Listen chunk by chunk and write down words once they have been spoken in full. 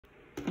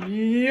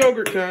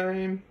Yogurt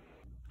time!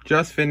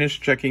 Just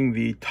finished checking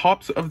the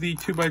tops of the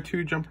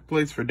 2x2 jumper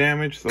plates for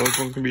damage, so those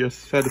ones can be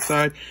set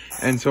aside.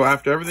 And so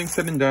after everything's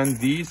said and done,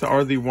 these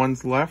are the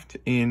ones left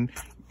in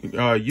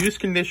use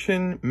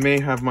condition, may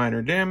have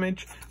minor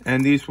damage,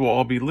 and these will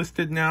all be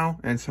listed now,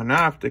 and so now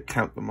I have to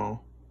count them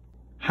all.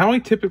 How I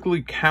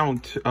typically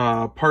count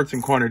parts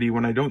and quantity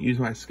when I don't use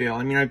my scale.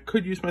 I mean, I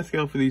could use my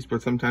scale for these,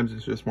 but sometimes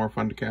it's just more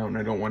fun to count, and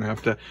I don't want to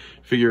have to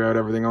figure out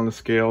everything on the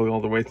scale, all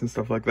the weights and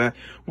stuff like that.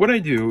 What I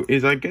do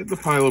is I get the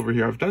pile over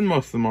here. I've done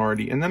most of them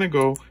already, and then I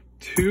go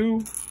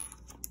 2,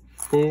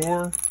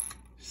 4,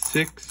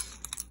 6,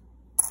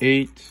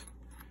 8,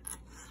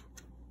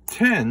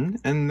 10,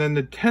 and then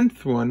the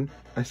 10th one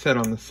I set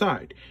on the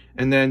side.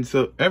 And then,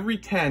 so every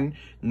 10,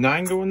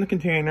 9 go in the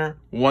container,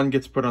 1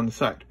 gets put on the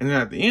side. And then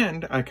at the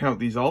end, I count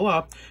these all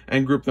up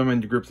and group them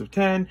into groups of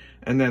 10.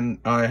 And then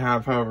I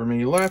have however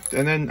many left.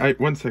 And then,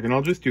 one second,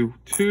 I'll just do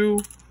 2,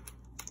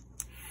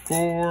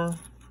 4,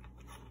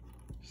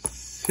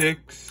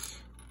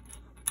 6,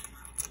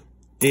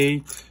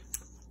 8,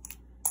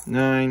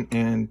 9,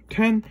 and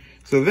 10.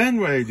 So then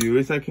what I do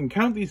is I can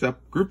count these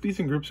up, group these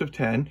in groups of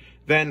 10.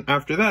 Then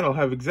after that, I'll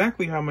have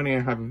exactly how many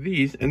I have of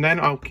these, and then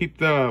I'll keep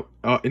the,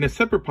 in a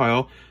separate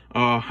pile,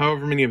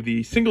 however many of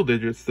the single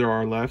digits there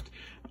are left.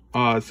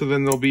 So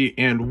then there'll be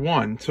and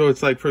 1. So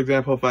it's like, for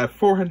example, if I have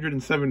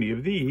 470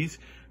 of these,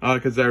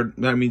 because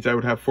that means I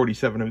would have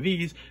 47 of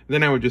these,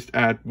 then I would just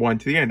add 1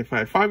 to the end. If I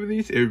had 5 of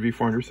these, it would be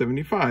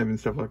 475 and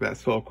stuff like that.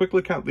 So I'll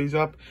quickly count these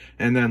up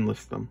and then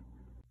list them.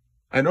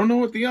 I don't know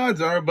what the odds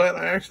are, but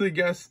I think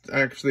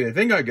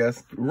I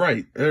guessed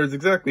right. There's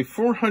exactly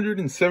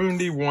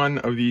 471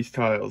 of these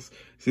tiles.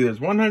 See,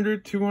 there's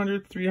 100,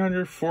 200,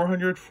 300,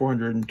 400,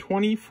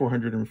 420,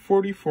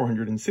 440,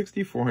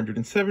 460,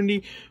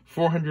 470,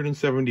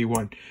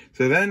 471.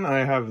 So then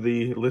I have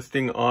the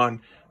listing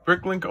on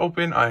Bricklink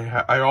open.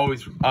 I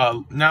always,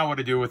 now what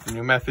I do with the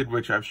new method,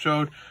 which I've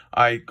showed,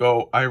 I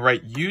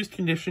write used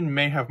condition,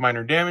 may have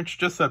minor damage,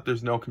 just so that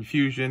there's no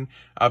confusion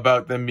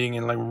about them being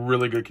in like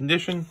really good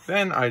condition.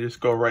 Then I just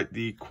go write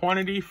the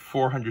quantity,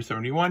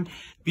 471.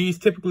 These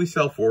typically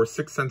sell for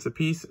 6 cents a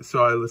piece,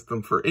 so I list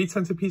them for 8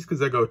 cents a piece because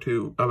they go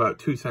to about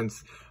 2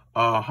 cents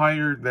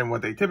higher than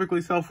what they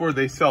typically sell for.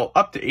 They sell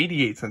up to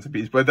 88 cents a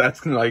piece, but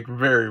that's like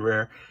very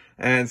rare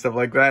and stuff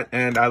like that.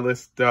 And I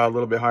list a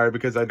little bit higher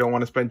because I don't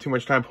want to spend too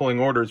much time pulling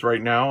orders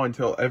right now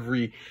until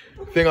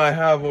everything I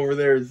have over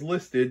there is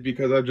listed,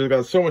 because I've just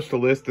got so much to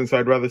list, and so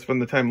I'd rather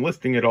spend the time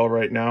listing it all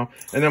right now.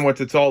 And then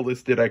once it's all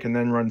listed, I can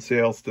then run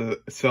sales to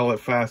sell it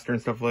faster and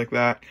stuff like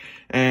that.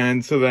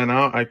 And so then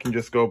I can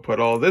just go put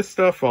all this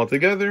stuff all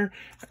together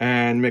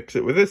and mix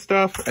it with this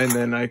stuff, and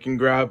then I can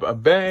grab a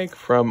bag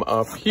from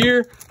up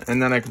here,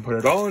 and then I can put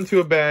it all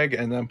into a bag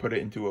and then put it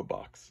into a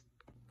box.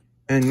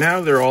 And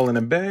now they're all in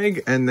a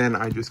bag, and then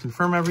I just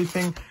confirm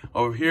everything.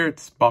 Over here,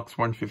 it's box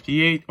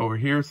 158. Over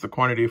here, it's the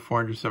quantity of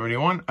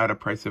 471 at a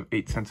price of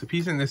 8 cents a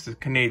piece. And this is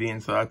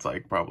Canadian, so that's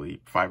like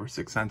probably 5 or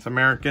 6 cents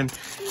American.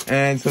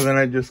 And so then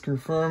I just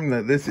confirm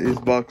that this is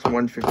box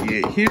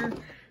 158 here.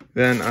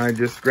 Then I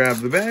just grab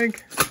the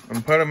bag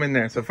and put them in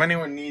there. So if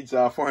anyone needs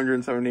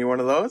 471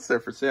 of those, they're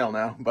for sale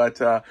now. But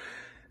now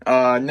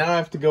I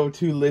have to go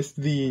to list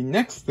the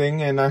next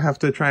thing, and I have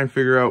to try and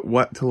figure out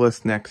what to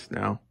list next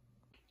now.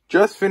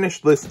 Just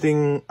finished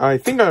listing, I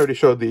think I already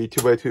showed the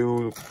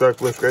 2x2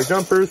 dark list gray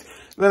jumpers.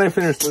 Then I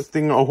finished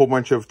listing a whole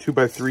bunch of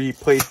 2x3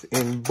 plates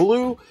in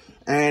blue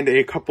and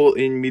a couple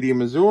in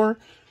medium azure.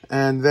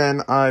 And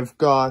then I've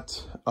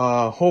got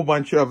a whole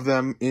bunch of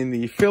them in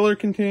the filler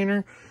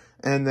container.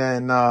 And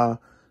then I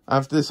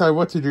have to decide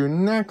what to do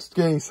next,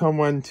 getting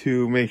someone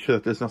to make sure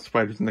that there's no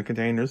spiders in the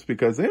containers,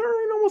 because they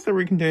are in almost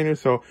every container.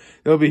 So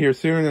they'll be here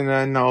soon, and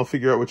then I'll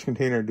figure out which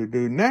container to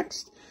do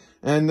next.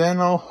 And then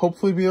I'll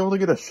hopefully be able to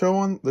get a show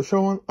on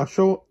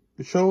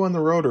the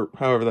road, or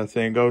however that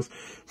saying goes,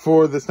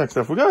 for this next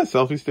stuff. We got a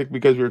selfie stick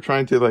because we were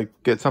trying to like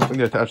get something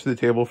to attach to the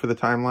table for the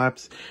time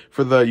lapse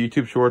for the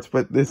YouTube shorts,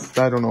 but this,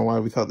 I don't know why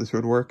we thought this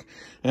would work.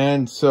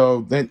 And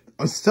so then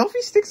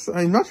selfie sticks,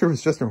 I'm not sure if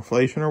it's just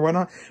inflation or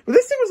whatnot, but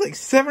this thing was like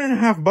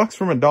 $7.50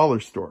 from a dollar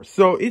store.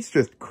 So it's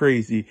just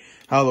crazy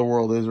how the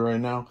world is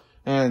right now.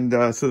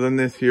 And so then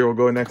this here will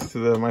go next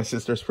to my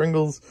sister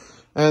Sprinkles,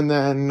 and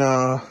then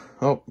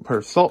oh,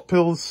 her salt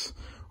pills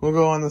will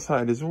go on the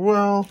side as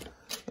well.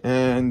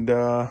 And,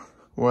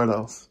 what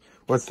else?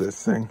 What's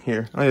this thing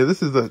here? Oh yeah,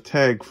 this is the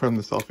tag from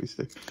the selfie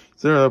stick.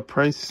 Is there a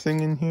price thing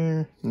in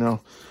here?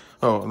 No.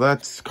 Oh,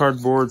 that's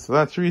cardboard, so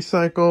that's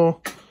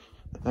recycle.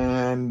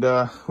 And,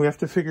 we have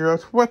to figure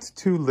out what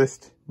to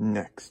list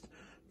next.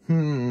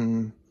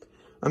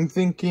 I'm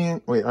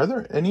thinking, wait, are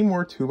there any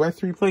more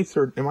 2x3 plates,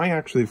 or am I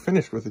actually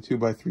finished with the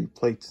 2x3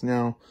 plates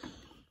now?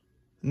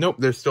 Nope,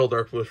 there's still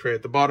dark blue tray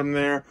at the bottom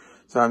there.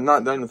 So I'm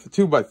not done with the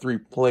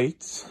 2x3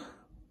 plates.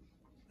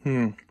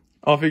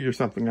 I'll figure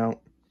something out.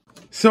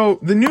 So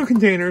the new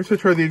containers,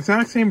 which are the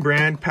exact same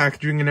brand,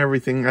 packaging, and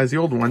everything as the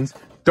old ones,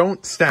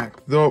 don't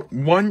stack. The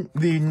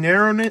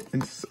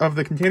narrowness of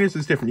the containers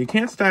is different. You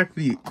can't stack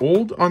the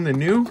old on the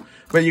new,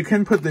 but you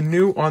can put the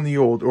new on the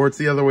old, or it's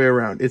the other way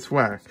around. It's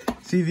whack.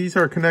 See, these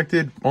are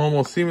connected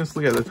almost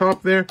seamlessly at the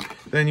top there.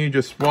 Then you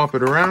just swap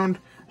it around,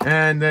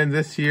 and then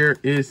this here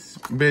is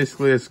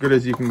basically as good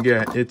as you can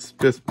get. It's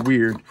just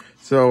weird.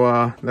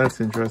 So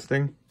that's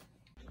interesting.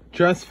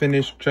 Just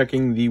finished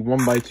checking the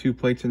 1x2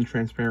 plates in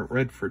transparent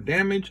red for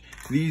damage.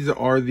 These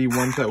are the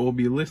ones that will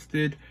be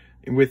listed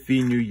with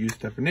the new use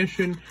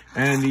definition,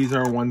 and these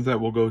are ones that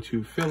will go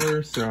to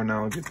filler. So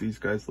now I'll get these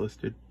guys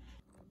listed.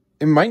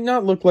 It might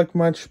not look like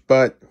much,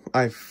 but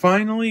I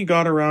finally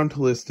got around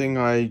to listing.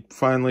 I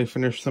finally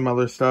finished some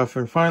other stuff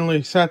and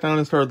finally sat down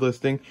and started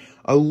listing.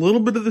 A little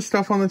bit of the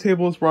stuff on the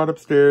table was brought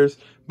upstairs,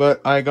 but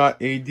I got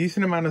a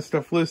decent amount of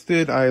stuff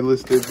listed. I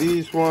listed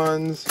these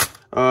ones,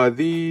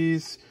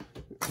 these,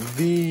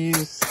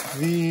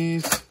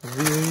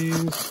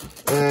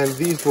 and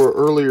these were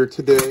earlier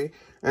today.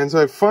 And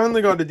so I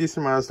finally got a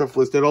decent amount of stuff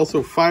listed.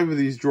 Also, 5 of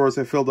these drawers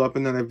I filled up,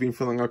 and then I've been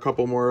filling a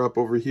couple more up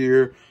over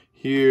here,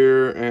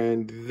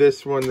 and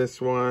this one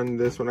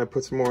I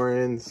put some more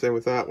in, same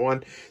with that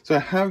one. So I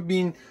have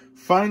been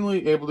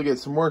finally able to get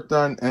some work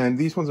done, and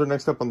these ones are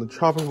next up on the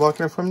chopping block.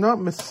 And if I'm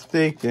not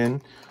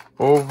mistaken,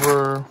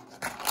 over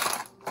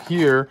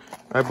here,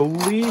 I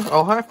believe,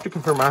 I'll have to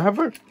confirm, I have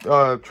a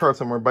chart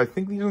somewhere, but I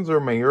think these ones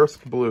are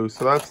Maersk blue,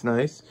 so that's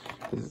nice.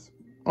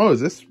 Oh,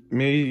 is this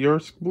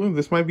Maersk blue?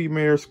 This might be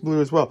Maersk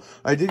blue as well.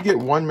 I did get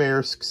one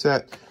Maersk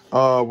set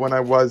when I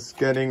was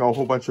getting a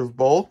whole bunch of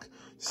bulk,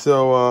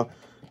 so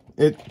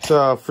it's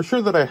for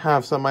sure that I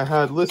have some. I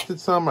had listed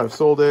some, I've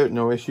sold it,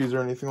 no issues or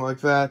anything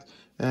like that.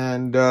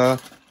 And I'm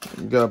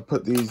gonna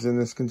put these in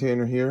this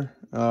container here.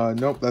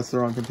 Nope, that's the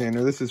wrong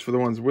container. This is for the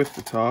ones with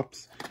the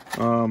tops.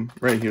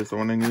 Right here's the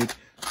one I need.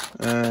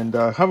 And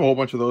I have a whole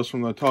bunch of those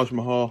from the Taj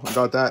Mahal. I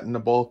got that in the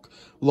bulk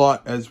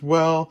lot as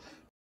well.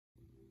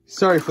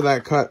 Sorry for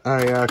that cut.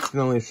 I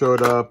accidentally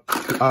showed up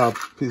a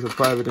piece of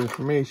private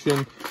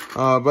information.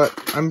 But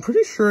I'm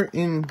pretty sure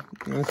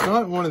it's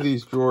not one of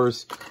these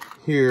drawers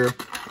here.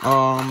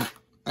 I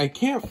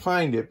can't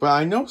find it, but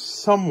I know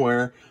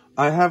somewhere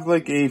I have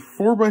like a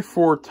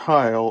 4x4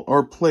 tile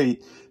or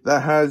plate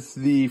that has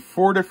the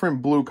 4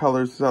 different blue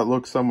colors that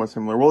look somewhat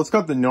similar. Well, it's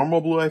got the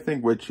normal blue, I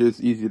think, which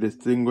is easy to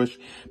distinguish.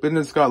 But then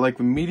it's got like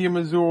the medium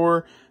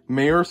azure,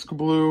 Maersk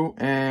blue,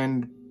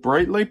 and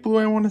bright light blue,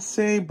 I want to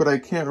say, but I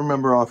can't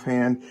remember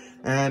offhand.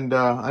 And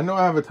I know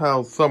I have a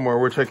tile somewhere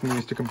which I can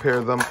use to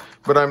compare them,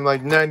 but I'm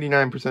like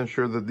 99%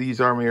 sure that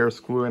these are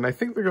Maersk blue, and I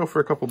think they go for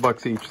a couple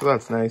bucks each, so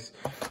that's nice.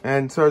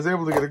 And so I was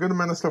able to get a good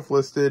amount of stuff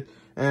listed,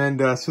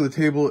 and so the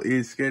table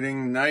is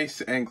getting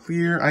nice and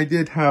clear. I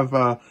did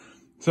have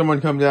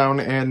someone come down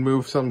and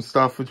move some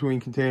stuff between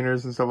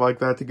containers and stuff like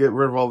that to get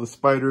rid of all the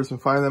spiders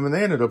and find them, and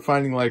they ended up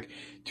finding like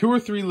 2 or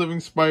 3 living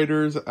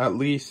spiders at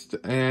least,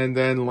 and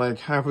then like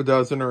half a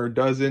dozen or a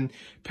dozen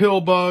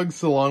pill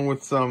bugs, along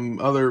with some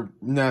other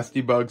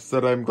nasty bugs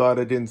that I'm glad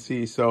I didn't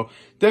see. So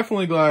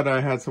definitely glad I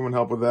had someone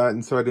help with that,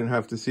 and so I didn't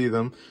have to see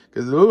them,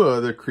 because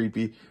they're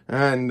creepy.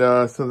 And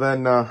so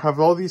then have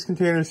all these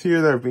containers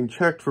here that have been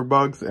checked for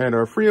bugs and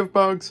are free of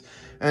bugs,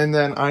 and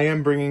then I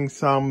am bringing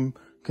some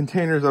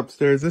containers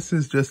upstairs. This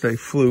is just a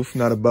floof,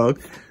 not a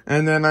bug.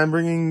 And then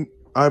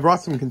I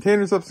brought some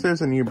containers upstairs.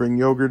 I need to bring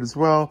yogurt as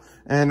well.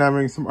 And I'm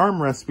bringing some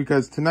armrests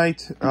because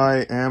tonight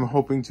I am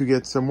hoping to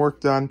get some work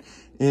done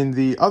in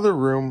the other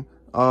room,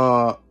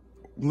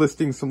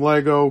 listing some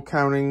Lego,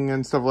 counting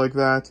and stuff like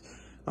that,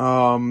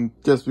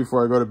 just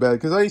before I go to bed,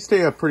 because I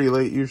stay up pretty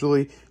late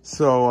usually.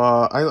 So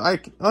I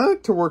like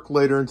to work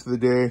later into the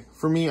day.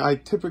 For me, I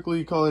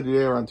typically call it a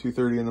day around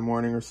 2:30 in the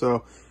morning or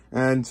so.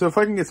 And so if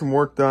I can get some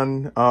work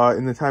done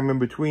in the time in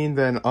between,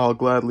 then I'll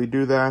gladly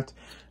do that.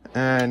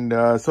 And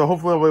so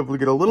hopefully I'll be able to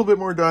get a little bit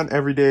more done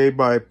every day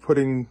by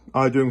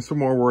doing some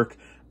more work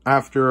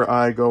after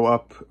I go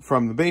up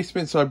from the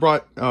basement. So I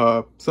brought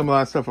some of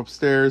that stuff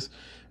upstairs.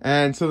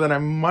 And so then I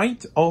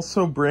might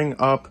also bring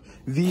up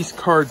these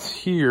cards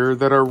here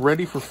that are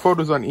ready for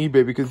photos on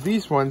eBay, because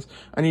these ones,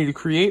 I need to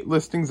create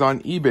listings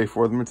on eBay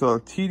for them. It's a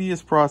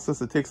tedious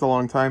process. It takes a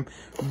long time.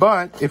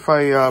 But if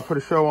I put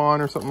a show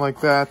on or something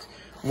like that,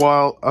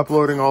 while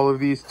uploading all of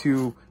these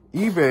to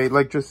eBay,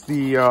 like just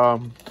the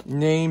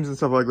names and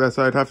stuff like that,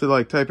 so I'd have to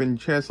like type in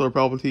Chancellor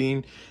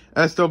Palpatine,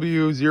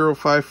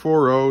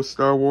 SW0540,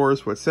 Star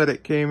Wars, what set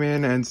it came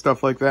in, and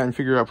stuff like that, and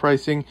figure out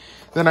pricing.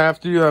 Then I have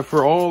to do that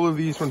for all of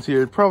these ones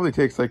here. It probably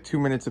takes like 2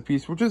 minutes a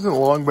piece, which isn't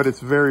long, but it's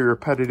very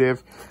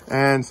repetitive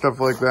and stuff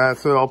like that.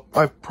 So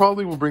I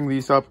probably will bring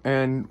these up,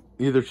 and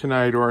either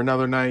tonight or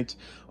another night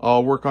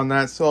I'll work on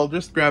that. So I'll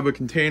just grab a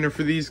container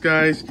for these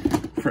guys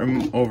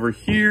from over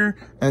here,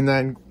 and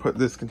then put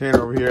this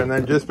container over here, and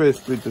then just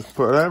basically just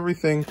put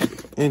everything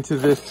into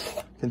this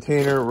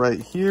container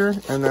right here,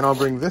 and then I'll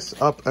bring this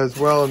up as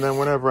well, and then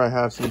whenever I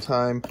have some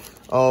time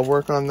I'll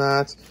work on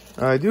that.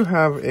 I do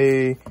have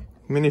a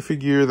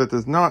minifigure that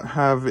does not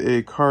have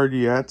a card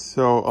yet,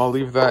 so I'll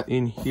leave that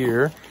in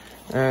here.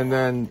 And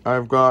then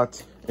I've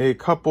got a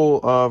couple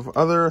of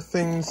other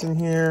things in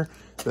here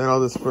that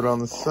I'll just put on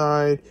the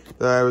side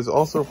that I was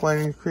also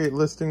planning to create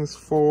listings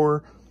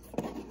for.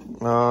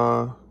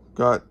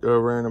 Got a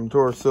random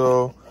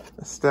torso,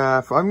 a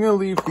staff. I'm going to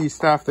leave the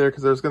staff there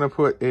because I was going to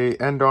put a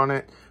end on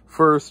it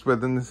first, but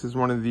then this is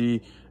one of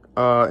the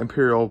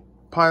Imperial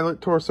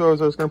Pilot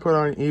torsos I was going to put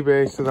on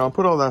eBay, so then I'll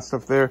put all that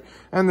stuff there,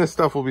 and this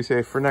stuff will be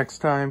saved for next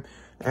time.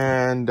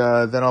 And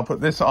then I'll put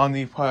this on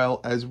the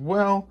pile as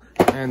well,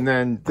 and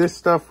then this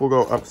stuff will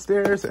go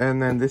upstairs, and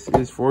then this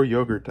is for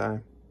yogurt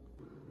time.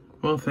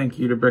 Well, thank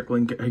you to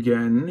Bricklink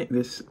again.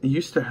 This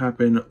used to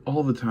happen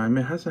all the time.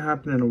 It hasn't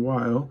happened in a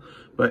while,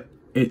 but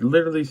it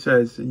literally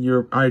says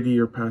your ID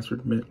or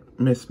password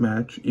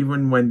mismatch,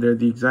 even when they're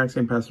the exact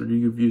same password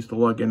you've used to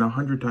log in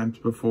 100 times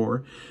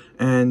before.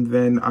 And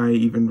then I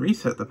even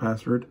reset the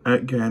password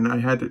again. I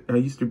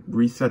used to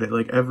reset it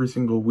like every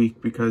single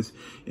week because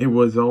it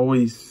was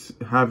always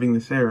having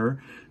this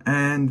error.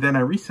 And then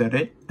I reset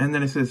it, and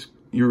then it says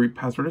your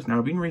password is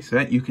now being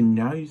reset. You can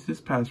now use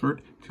this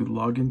password to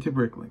log into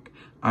Bricklink.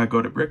 I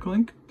go to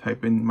Bricklink,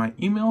 type in my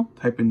email,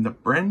 type in the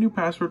brand new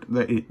password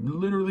that it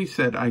literally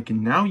said I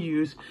can now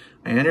use.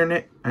 I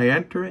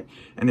enter it,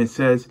 and it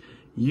says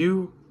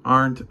you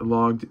aren't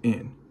logged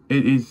in.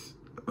 It is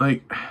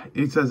like,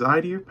 it says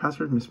ID or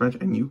password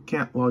mismatch, and you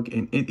can't log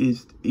in. It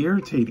is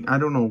irritating. I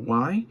don't know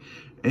why.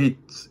 It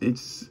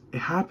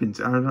happens.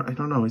 I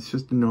don't know. It's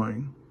just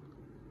annoying.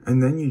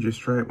 And then you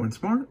just try it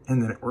once more,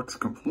 and then it works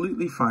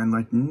completely fine,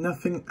 like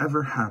nothing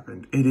ever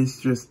happened. It is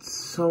just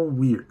so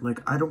weird.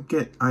 Like, I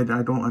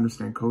don't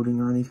understand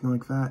coding or anything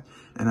like that.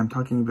 And I'm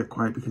talking a bit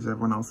quiet because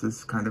everyone else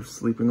is kind of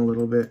sleeping a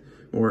little bit,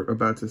 or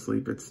about to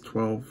sleep. It's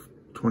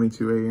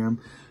 12:22 a.m.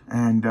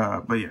 And,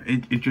 but yeah,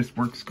 it just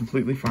works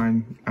completely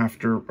fine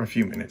after a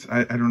few minutes.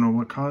 I don't know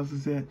what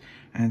causes it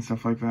and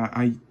stuff like that.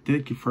 I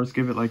did first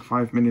give it like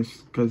 5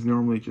 minutes because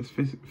normally it just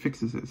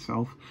fixes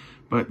itself.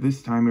 But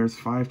this time it was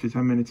 5 to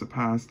 10 minutes had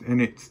passed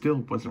and it still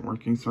wasn't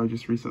working. So I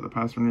just reset the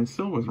password and it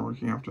still wasn't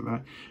working after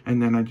that.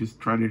 And then I just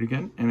tried it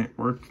again and it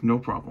worked, no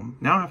problem.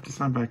 Now I have to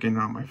sign back in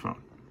on my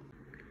phone.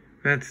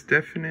 That's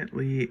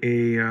definitely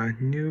a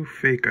new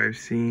fake I've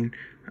seen.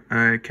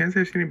 I can't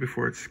say I've seen it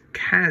before. It's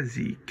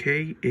Kazi,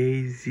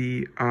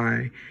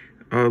 K-A-Z-I.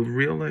 A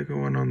real Lego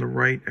one on the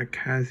right, a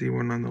Kazi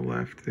one on the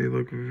left. They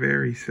look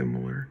very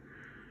similar.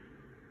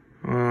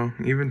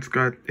 Even's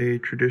got a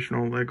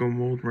traditional Lego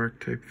mold mark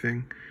type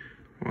thing.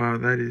 Wow,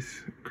 that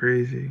is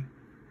crazy.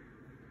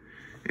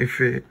 If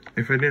I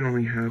didn't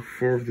only have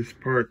 4 of this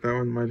part, that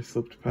one might have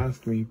slipped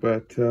past me.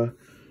 But yeah,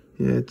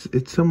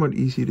 it's somewhat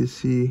easy to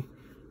see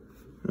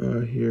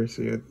here.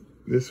 So yeah,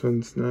 this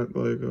one's not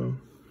Lego.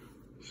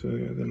 So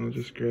yeah, then I'll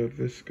just grab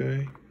this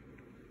guy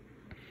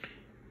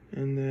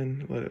and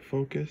then let it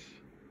focus,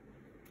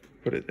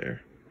 put it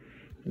there.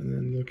 And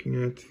then looking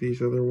at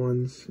these other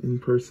ones in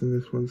person,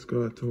 this one's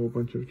got a whole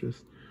bunch of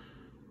just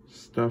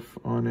stuff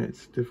on it.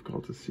 It's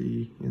difficult to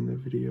see in the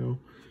video,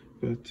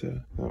 but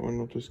that one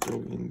will just go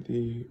in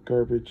the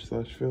garbage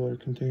 / filler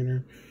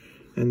container.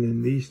 And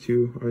then these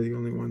two are the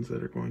only ones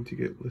that are going to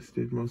get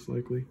listed most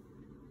likely.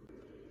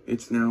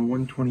 It's now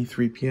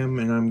 1:23 p.m.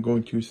 and I'm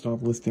going to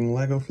stop listing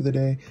Lego for the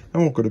day. I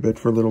won't go to bed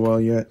for a little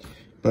while yet,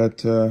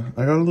 but I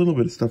got a little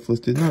bit of stuff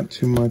listed, not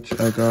too much.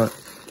 I got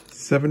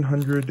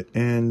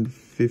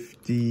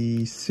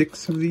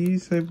 756 of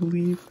these, I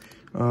believe,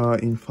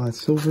 in flat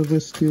silver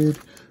listed.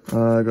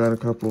 I got a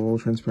couple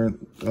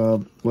transparent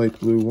light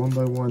blue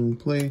 1x1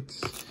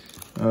 plates,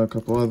 a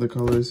couple other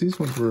colors. These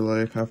ones were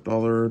like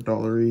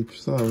 $50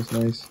 each, so that was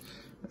nice.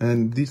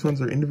 And these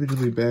ones are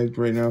individually bagged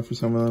right now for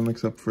some of them,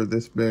 except for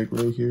this bag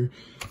right here.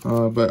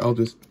 But I'll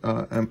just,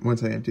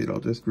 once I empty it,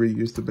 I'll just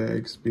reuse the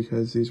bags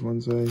because these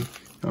ones I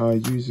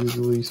use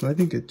usually. So I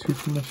didn't get too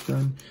much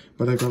done,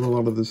 but I got a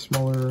lot of the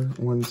smaller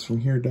ones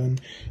from here done.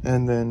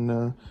 And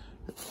then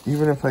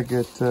even if I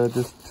get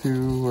just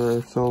 2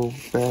 or so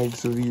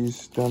bags of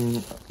these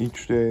done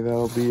each day,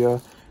 that'll be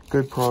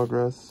good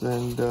progress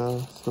and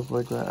stuff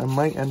like that. I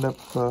might end up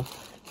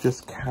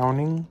just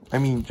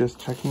just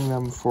checking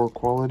them for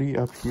quality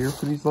up here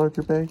for these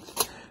larger bags,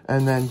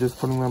 and then just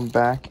putting them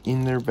back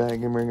in their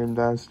bag and bringing them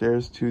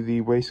downstairs to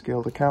the weigh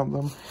scale to count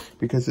them,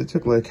 because it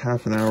took like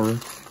half an hour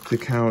to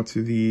count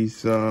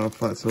these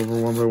flat silver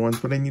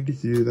 1x1s, but I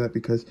needed to do that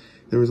because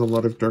there was a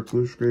lot of dark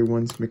bluish gray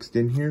ones mixed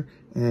in here,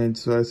 and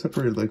so I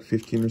separated like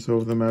 15 or so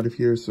of them out of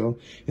here. So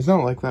it's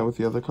not like that with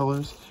the other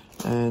colors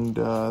and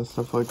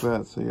stuff like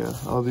that. So yeah,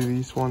 I'll do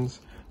these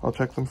ones. I'll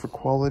check them for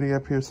quality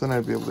up here, so then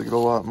I'd be able to get a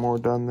lot more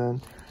done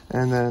then.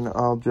 And then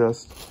I'll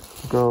just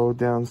go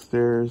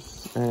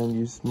downstairs and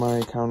use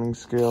my counting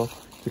scale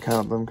to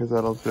count them, because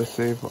that'll just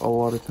save a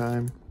lot of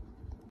time.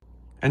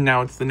 And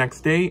now it's the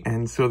next day,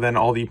 and so then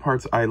all the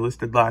parts I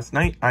listed last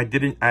night, I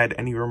didn't add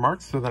any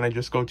remarks, so then I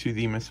just go to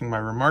the missing my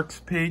remarks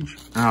page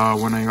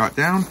when I got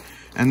down.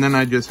 And then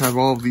I just have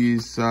all of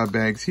these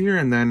bags here,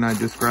 and then I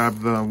just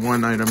grab the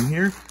one item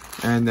here,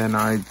 and then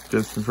I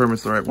just confirm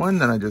it's the right one,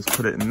 then I just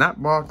put it in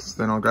that box,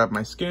 then I'll grab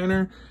my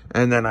scanner,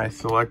 and then I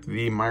select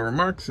my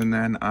remarks, and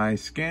then I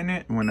scan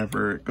it, and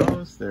whenever it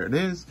goes, there it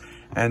is,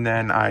 and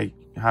then I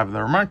have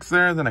the remarks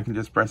there, then I can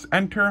just press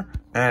enter,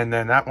 and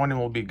then that one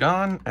will be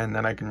gone, and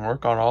then I can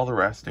work on all the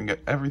rest and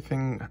get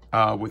everything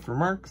with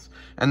remarks,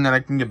 and then I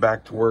can get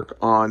back to work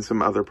on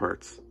some other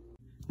parts.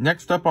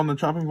 Next up on the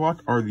chopping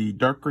block are the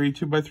dark gray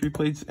 2x3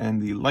 plates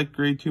and the light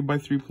gray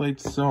 2x3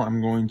 plates. So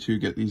I'm going to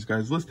get these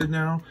guys listed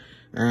now,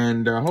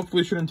 and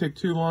hopefully it shouldn't take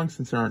too long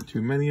since there aren't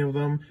too many of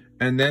them.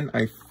 And then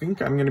I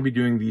think I'm going to be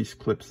doing these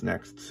clips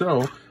next.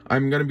 So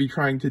I'm going to be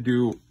trying to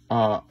do,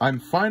 I'm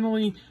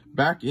finally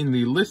back in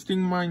the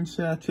listing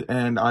mindset,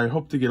 and I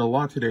hope to get a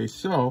lot today.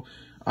 So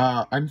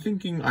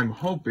I'm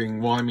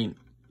hoping, well, I mean,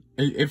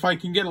 if I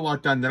can get a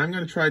lot done, then I'm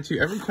going to try to,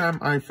 every time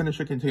I finish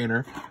a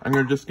container,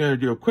 I'm just going to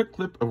do a quick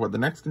clip of what the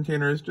next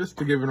container is, just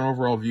to give an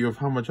overall view of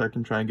how much I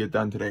can try and get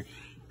done today.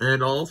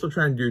 And I'll also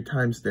try and do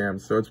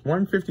timestamps. So it's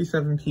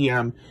 1:57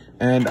 p.m.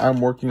 and I'm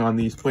working on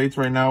these plates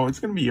right now. It's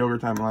going to be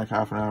yogurt time in like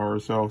half an hour or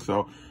so.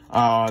 So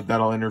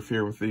that'll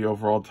interfere with the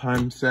overall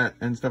time set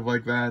and stuff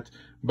like that.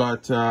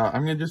 But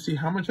I'm going to just see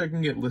how much I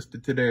can get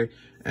listed today.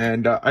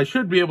 And I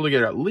should be able to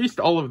get at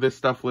least all of this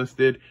stuff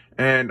listed.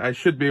 And I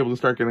should be able to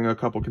start getting a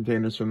couple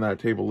containers from that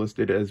table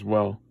listed as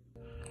well.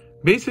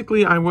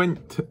 Basically, I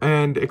went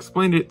and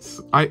explained it.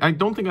 I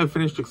don't think I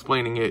finished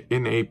explaining it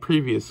in a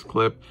previous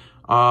clip.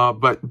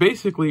 But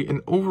basically,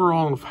 an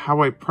overall of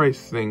how I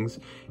price things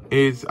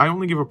is I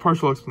only give a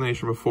partial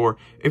explanation before.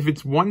 If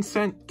it's 1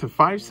 cent to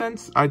 5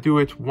 cents, I do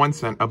it 1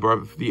 cent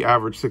above the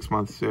average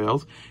 6-month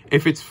sales.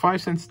 If it's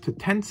 5 cents to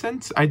 10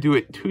 cents, I do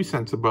it 2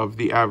 cents above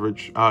the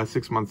average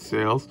 6-month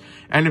sales.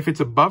 And if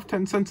it's above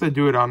 10 cents, I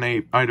do it on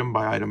a item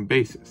by item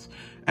basis.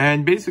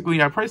 And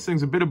basically, I price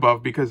things a bit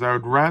above because I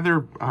would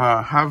rather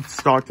have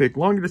stock take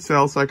longer to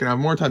sell so I can have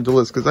more time to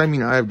list. Because, I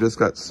mean, I've just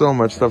got so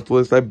much stuff to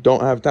list. I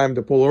don't have time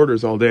to pull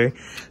orders all day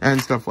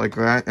and stuff like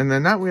that. And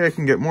then that way I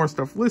can get more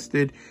stuff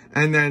listed.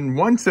 And then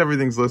once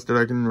everything's listed,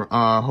 I can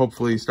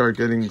hopefully start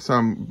getting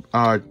some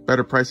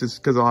better prices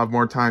because I'll have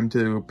more time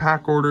to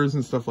pack orders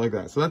and stuff like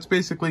that. So that's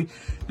basically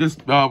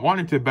just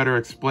wanted to better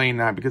explain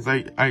that because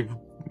I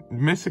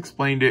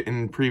misexplained it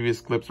in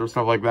previous clips or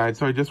stuff like that,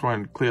 so I just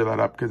wanted to clear that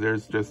up because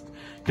there's just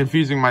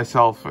confusing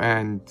myself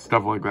and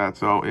stuff like that.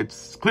 So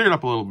it's cleared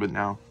up a little bit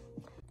now.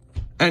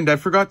 And I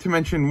forgot to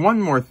mention one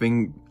more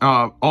thing,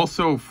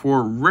 also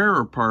for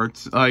rarer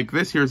parts, like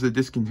this here's a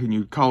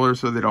discontinued color,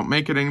 so they don't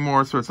make it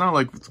anymore, so it's not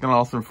like it's going to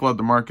also flood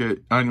the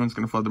market, anyone's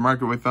going to flood the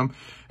market with them,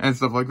 and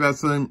stuff like that.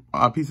 So then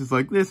pieces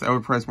like this, I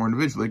would price more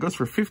individually. It goes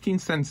for 15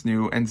 cents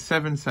new and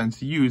 7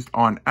 cents used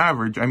on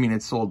average. I mean,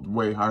 it's sold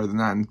way higher than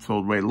that and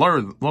sold way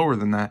lower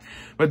than that.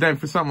 But then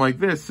for something like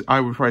this,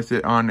 I would price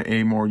it on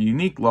a more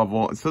unique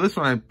level. So this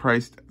one I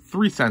priced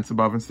 3 cents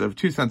above instead of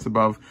 2 cents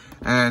above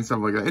and stuff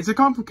like that. It's a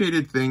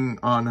complicated thing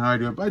on how I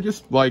do it, but I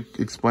just like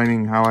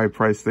explaining how I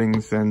price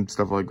things and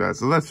stuff like that.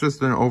 So that's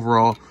just an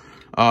overall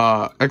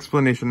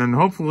explanation, and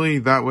hopefully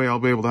that way I'll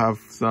be able to have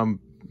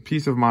some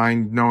peace of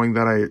mind knowing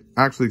that I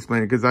actually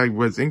explained it, because I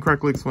was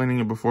incorrectly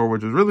explaining it before,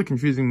 which was really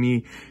confusing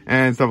me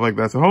and stuff like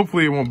that. So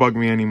hopefully it won't bug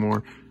me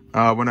anymore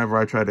whenever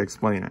I try to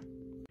explain it.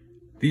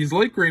 These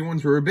light gray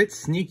ones were a bit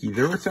sneaky.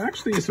 There was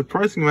actually a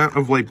surprising amount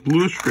of like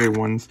bluish gray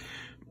ones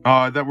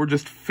that were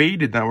just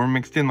faded, that were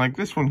mixed in. Like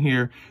this one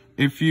here,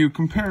 if you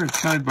compare it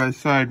side by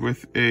side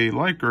with a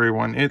light gray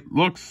one, it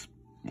looks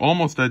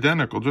almost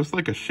identical, just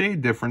like a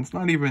shade difference,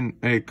 not even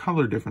a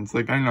color difference.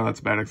 Like, I know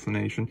that's a bad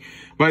explanation,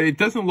 but it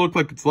doesn't look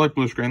like it's light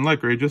bluish gray and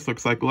light gray. It just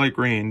looks like light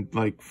gray and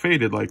like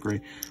faded light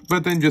gray.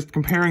 But then just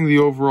comparing the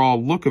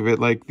overall look of it,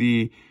 like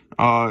the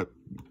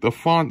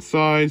font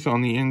size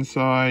on the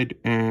inside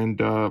and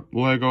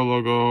Lego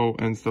logo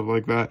and stuff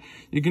like that,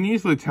 you can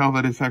easily tell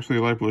that it's actually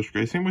light bluish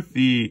gray. Same with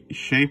the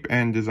shape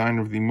and design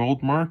of the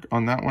mold mark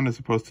on that one as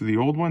opposed to the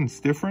old one. It's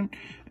different.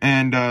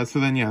 And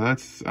so then, yeah,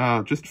 that's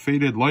just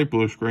faded light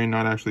bluish gray,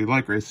 not actually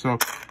light gray. So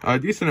a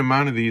decent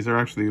amount of these are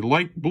actually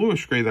light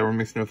bluish gray that we're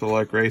mixing with the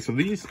light gray. So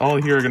these all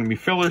here are going to be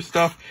filler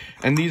stuff,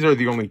 and these are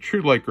the only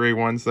true light gray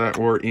ones that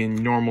were in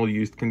normal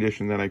used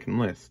condition that I can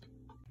list.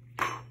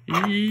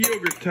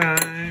 Yogurt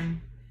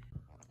time.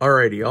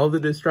 Alrighty, all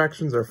the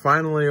distractions are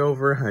finally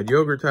over. Had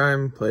yogurt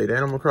time, played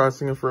Animal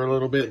Crossing for a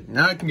little bit.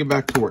 Now I can get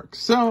back to work.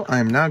 So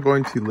I'm now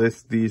going to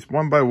list these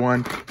one by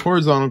one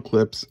horizontal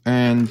clips,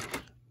 and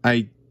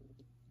I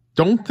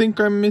don't think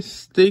I'm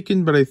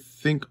mistaken, but I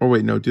think, oh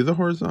wait, no, do the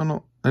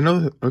horizontal, I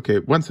know, okay,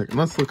 1 second,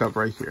 let's look up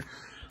right here.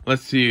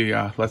 Let's see,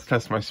 let's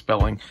test my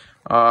spelling.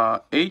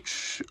 Horizontal.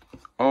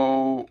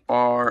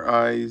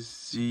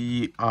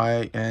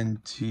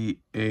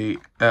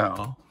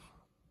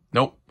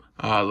 Nope,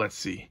 let's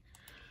see.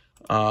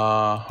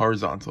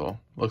 Horizontal,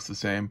 looks the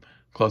same,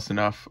 close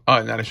enough. Oh,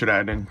 and then I should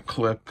add in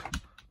clip.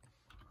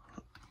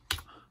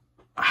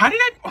 How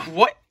did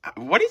what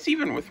is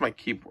even with my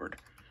keyboard?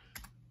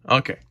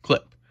 Okay,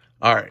 clip.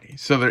 Alrighty,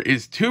 so there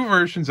is 2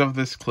 versions of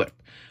this clip.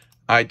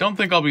 I don't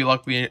think I'll be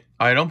lucky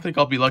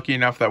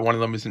enough that one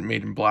of them isn't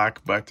made in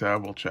black, but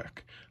we'll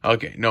check.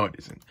 Okay, no it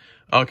isn't.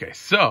 Okay,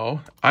 so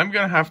I'm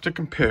gonna have to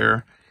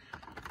compare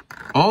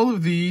all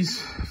of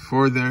these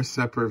for their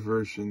separate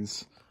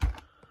versions.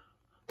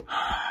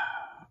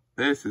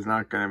 This is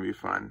not gonna be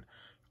fun.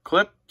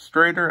 Clip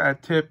straighter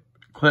at tip,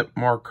 clip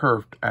more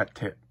curved at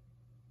tip.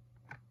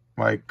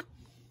 Like,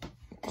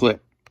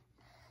 clip.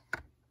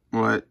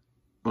 What?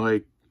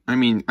 Like, I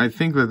mean, I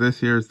think that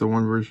this here is the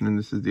one version and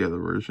this is the other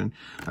version.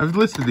 I've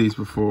listed these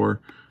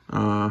before.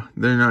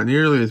 They're not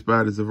nearly as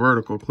bad as the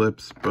vertical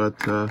clips, but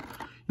you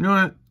know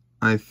what?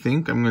 I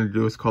think I'm going to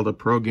do what's called a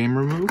pro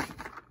gamer move.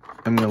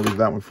 I'm going to leave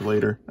that one for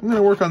later. I'm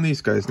going to work on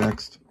these guys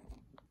next.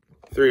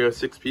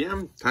 3:06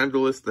 p.m. Time to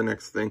list the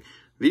next thing.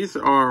 These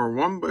are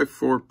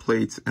 1x4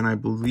 plates, and I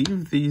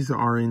believe these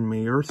are in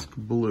Maersk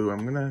blue. I'm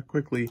going to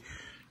quickly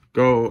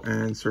go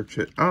and search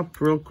it up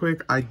real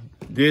quick. I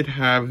did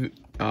have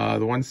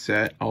the one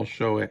set. I'll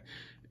show it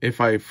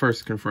if I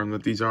first confirm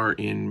that these are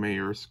in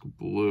Maersk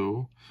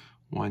blue.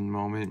 One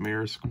moment.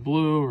 Maersk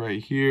blue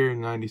right here,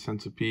 90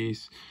 cents a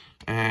piece.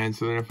 And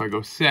so then if I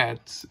go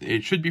sets,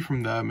 it should be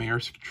from the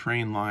Maersk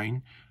train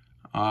line.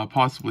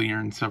 Possibly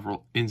in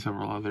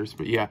several others,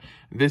 but yeah,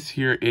 this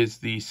here is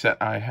the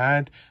set I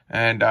had,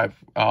 and I've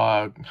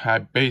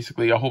had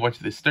basically a whole bunch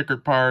of the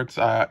stickered parts.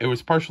 It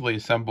was partially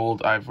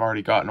assembled. I've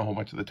already gotten a whole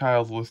bunch of the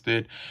tiles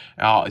listed.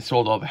 I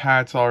sold all the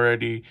hats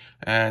already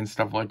and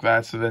stuff like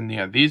that. So then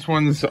yeah, these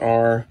ones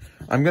are,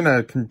 I'm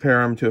gonna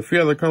compare them to a few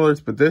other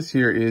colors, but this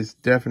here is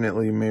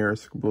definitely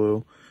Maersk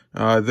blue.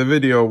 The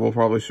video will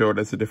probably show it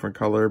as a different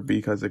color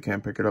because I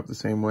can't pick it up the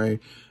same way,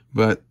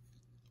 but,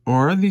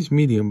 or are these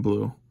medium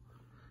blue?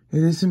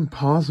 It is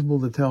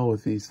impossible to tell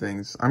with these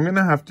things. I'm going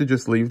to have to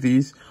just leave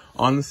these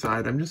on the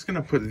side. I'm just going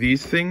to put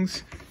these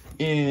things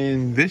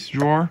in this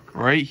drawer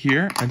right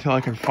here until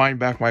I can find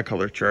back my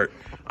color chart.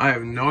 I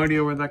have no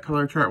idea where that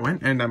color chart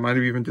went, and I might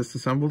have even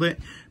disassembled it.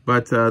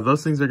 But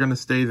those things are going to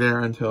stay there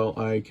until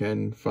I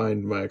can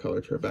find my color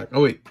chart back.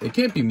 Oh wait, it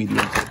can't be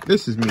medium blue.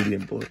 This is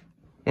medium blue.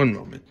 One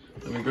moment.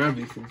 Let me grab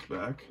these things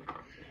back.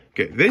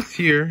 Okay, this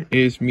here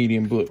is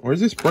medium blue. Or is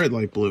this bright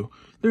light blue?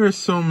 There are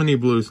so many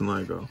blues in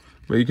LEGO.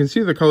 But you can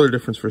see the color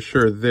difference for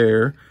sure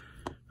there.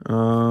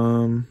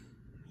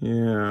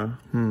 Yeah.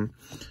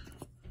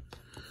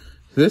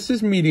 This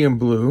is medium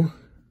blue.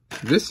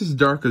 This is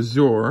dark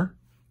azure.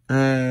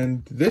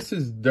 And this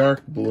is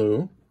dark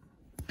blue.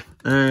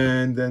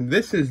 And then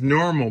this is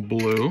normal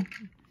blue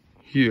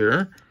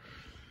here.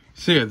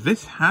 So yeah,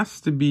 this has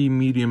to be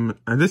medium.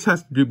 This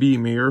has to be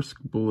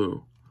Maersk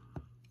blue.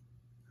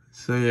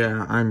 So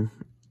yeah,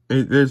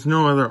 there's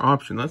no other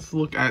option. Let's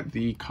look at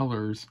the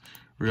colors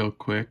real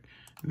quick.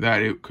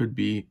 That it could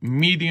be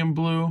medium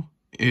blue.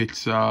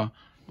 It's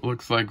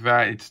looks like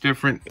that. It's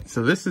different.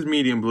 So this is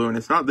medium blue and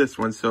it's not this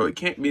one, so it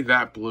can't be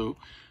that blue.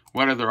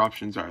 What other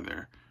options are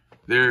there?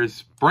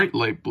 There's bright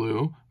light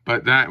blue,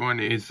 but that one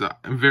is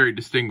very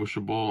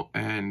distinguishable,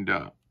 and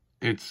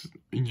it's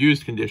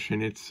used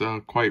condition. It's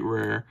quite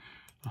rare.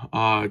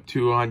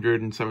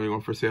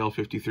 271 for sale,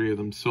 53 of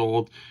them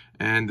sold,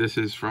 and this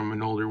is from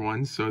an older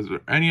one. So is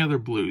there any other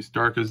blues?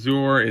 Dark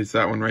azure is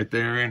that one right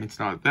there, and it's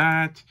not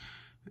that.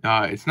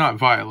 It's not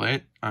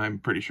violet. I'm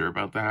pretty sure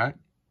about that.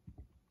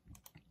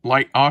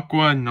 Light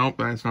aqua. Nope,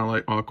 that's not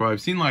light aqua.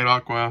 I've seen light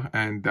aqua,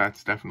 and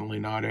that's definitely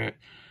not it.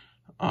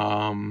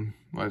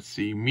 Let's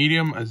see.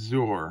 Medium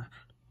azure.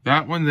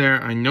 That one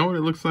there, I know what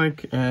it looks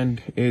like,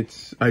 and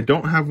I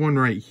don't have one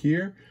right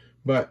here,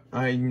 but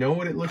I know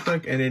what it looks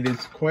like, and it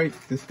is quite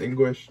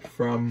distinguished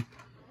from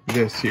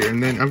this here.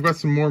 And then I've got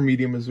some more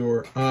medium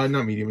azure,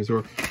 not medium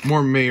azure,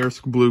 more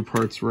Maersk blue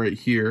parts right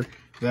here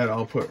that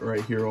I'll put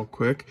right here real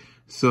quick.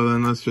 So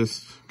then let's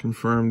just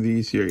confirm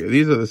these here. Yeah,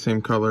 these are the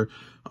same color.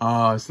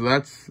 So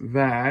that's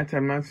that.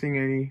 I'm not seeing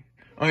any.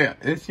 Oh yeah,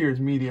 this here is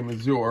medium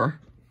azure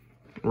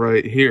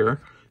right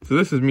here. So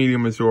this is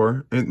medium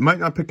azure. It might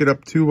not pick it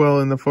up too well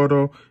in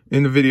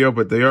the video,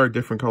 but they are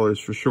different colors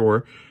for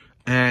sure.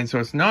 And so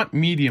it's not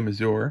medium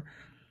azure.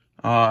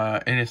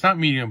 And it's not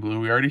medium blue.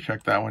 We already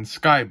checked that one.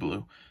 Sky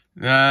blue.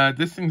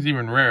 This thing's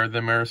even rarer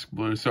than Maersk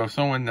blue. So if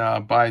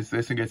someone buys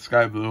this and gets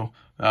sky blue,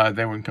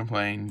 they wouldn't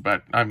complain,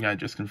 but I'm going to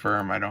just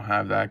confirm I don't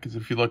have that, because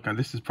if you look,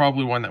 this is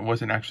probably one that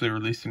wasn't actually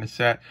released in a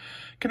set.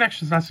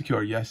 Connection's not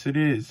secure. Yes, it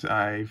is.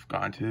 I've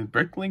gone to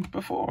Bricklink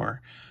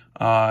before.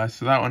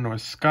 So that one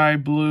was sky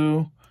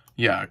blue.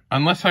 Yeah,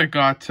 unless I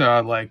got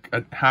like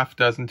a half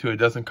dozen to a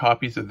dozen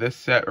copies of this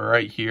set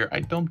right here,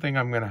 I don't think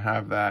I'm going to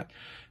have that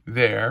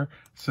there.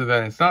 So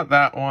then it's not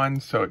that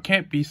one, so it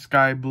can't be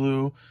sky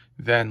blue.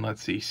 Then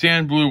let's see,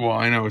 sand blue. Well,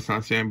 I know it's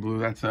not sand blue.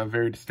 That's a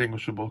very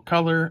distinguishable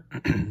color.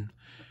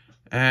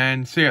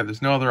 And so yeah,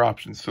 there's no other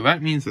options. So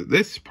that means that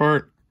this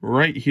part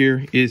right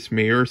here is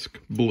Maersk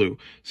blue.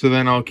 So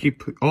then I'll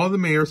keep all the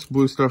Maersk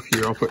blue stuff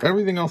here. I'll put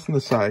everything else on the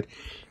side.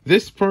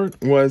 This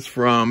part was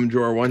from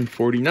drawer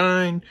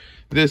 149.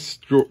 This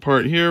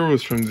part here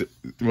was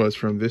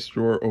from this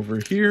drawer over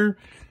here.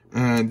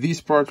 And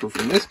these parts were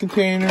from this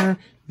container.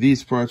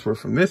 These parts were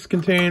from this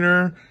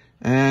container.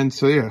 And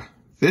so yeah,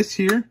 this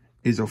here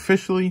is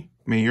officially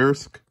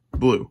Maersk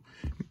blue.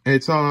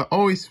 It's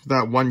always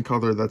that one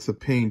color that's a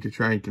pain to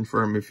try and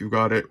confirm if you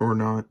got it or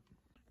not.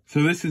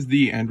 So this is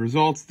the end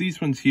results.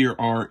 These ones here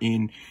are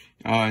in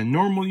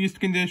normal used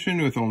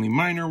condition with only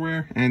minor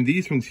wear, and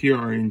these ones here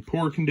are in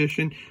poor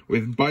condition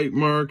with bite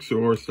marks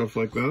or stuff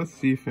like that. Let's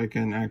see if I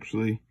can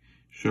actually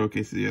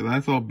showcases. Yeah,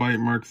 that's all bite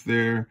marks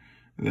there.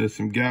 There's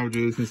some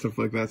gouges and stuff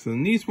like that. So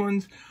then these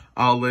ones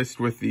I'll list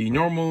with the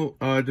normal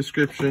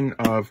description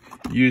of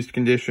used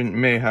condition,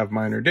 may have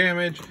minor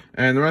damage,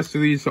 and the rest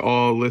of these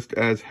I'll list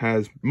as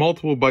has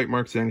multiple bite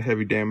marks and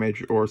heavy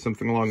damage or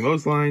something along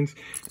those lines,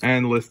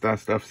 and list that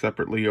stuff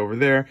separately over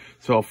there.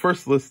 So I'll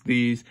first list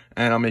these,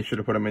 and I'll make sure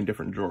to put them in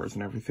different drawers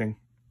and everything.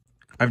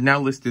 I've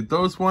now listed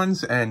those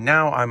ones, and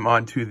now I'm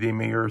on to the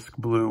Maersk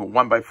Blue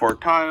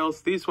 1x4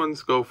 tiles. These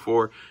ones go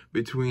for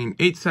between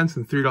 8 cents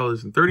and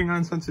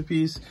 $3.39 a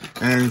piece.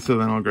 And so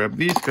then I'll grab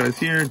these guys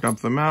here, dump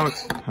them out,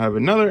 have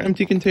another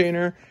empty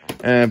container,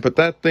 and put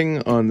that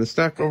thing on the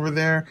stack over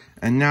there.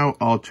 And now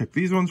I'll check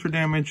these ones for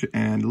damage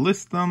and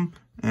list them.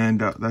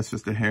 And that's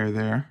just a hair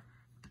there.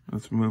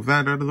 Let's move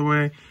that out of the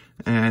way.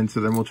 And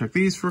so then we'll check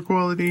these for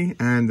quality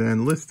and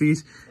then list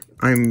these.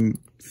 I'm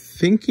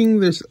thinking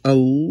there's a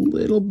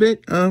little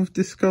bit of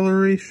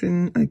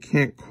discoloration. I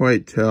can't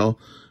quite tell.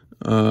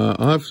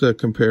 I'll have to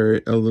compare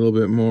it a little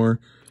bit more,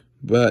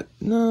 but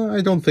no,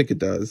 I don't think it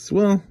does.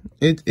 Well,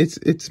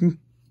 it's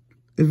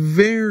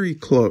very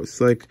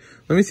close. Like,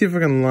 let me see if I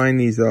can line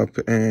these up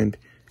and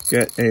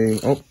get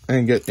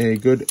a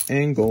good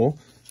angle.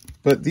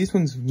 But these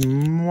ones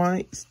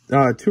might,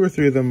 2 or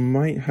 3 of them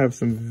might have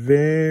some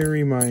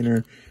very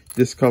minor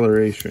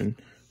discoloration.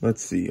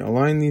 Let's see. I'll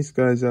line these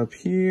guys up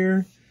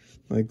here.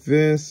 Like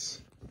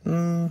this.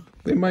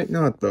 They might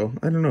not, though.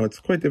 I don't know. It's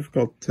quite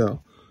difficult to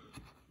tell.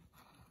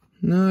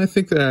 No, I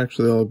think they're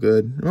actually all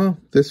good. Well,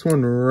 this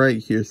one right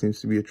here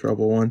seems to be a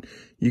trouble one.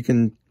 You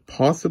can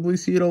possibly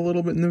see it a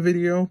little bit in the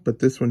video, but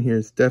this one here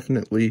is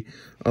definitely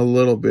a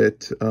little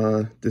bit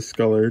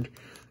discolored.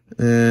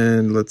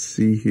 And let's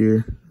see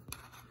here.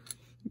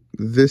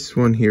 This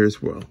one here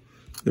as well.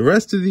 The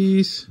rest of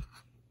these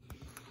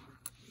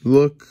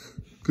look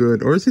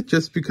good. Or is it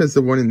just because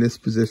the one in this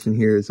position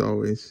here is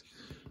always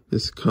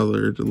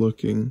discolored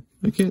looking?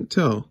 I can't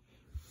tell.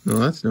 No,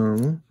 that's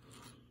normal.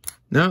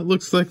 Now it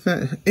looks like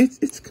that.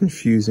 It's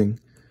confusing.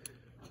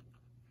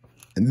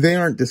 They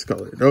aren't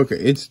discolored.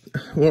 Okay,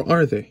 well,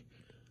 are they?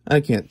 I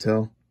can't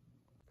tell.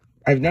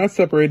 I've now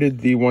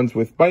separated the ones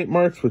with bite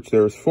marks, which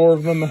there was 4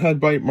 of them that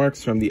had bite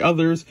marks, from the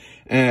others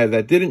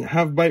that didn't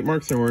have bite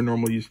marks and were in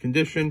normal use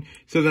condition.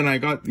 So then I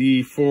got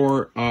the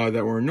 4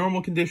 that were in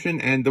normal condition,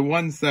 and the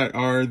ones that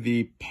are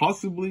the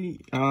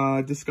possibly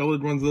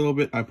discolored ones a little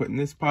bit, I put in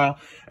this pile.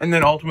 And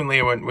then ultimately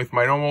I went with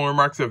my normal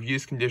remarks of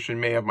use condition,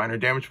 may have minor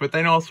damage, but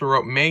then I also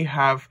wrote may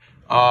have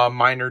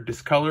minor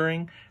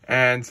discoloring.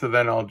 And so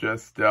then I'll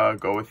just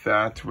go with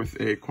that with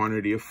a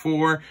quantity of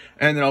 4.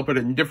 And then I'll put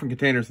it in different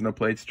containers in the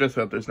plates just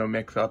so that there's no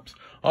mix-ups.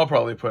 I'll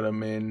probably put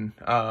them in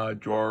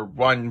drawer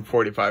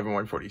 145 and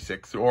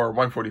 146, or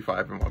 145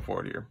 and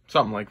 140, or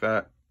something like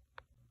that.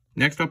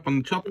 Next up on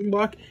the chopping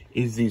block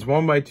is these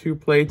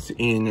 1x2 plates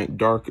in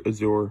dark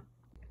azure.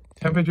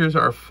 Temperatures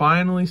are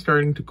finally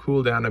starting to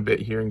cool down a bit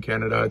here in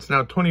Canada. It's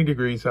now 20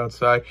 degrees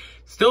outside.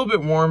 Still a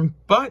bit warm,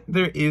 but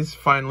there is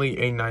finally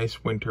a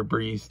nice winter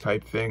breeze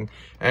type thing.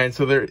 And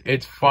so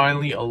it's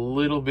finally a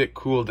little bit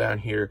cool down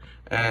here.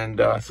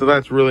 And so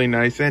that's really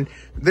nice. And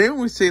they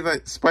always say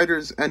that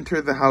spiders enter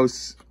the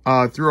house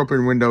through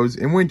open windows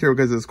in winter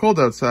because it's cold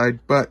outside.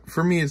 But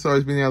for me, it's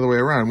always been the other way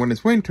around. When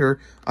it's winter,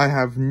 I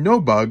have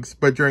no bugs,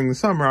 but during the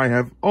summer, I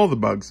have all the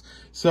bugs.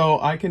 So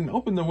I can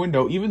open the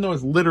window, even though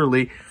it's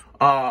literally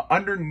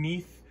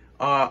underneath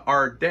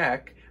our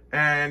deck,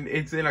 and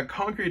it's in a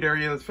concrete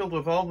area that's filled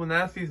with all the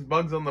nastiest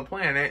bugs on the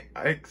planet,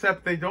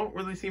 except they don't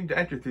really seem to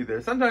enter through there.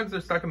 Sometimes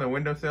they're stuck in the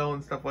windowsill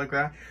and stuff like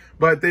that,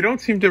 but they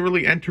don't seem to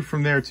really enter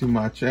from there too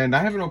much. And I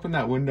haven't opened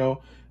that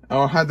window,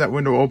 or had that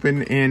window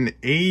open in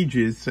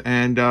ages,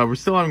 and we're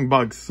still having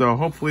bugs, so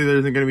hopefully there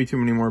isn't going to be too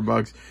many more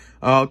bugs.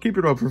 I'll keep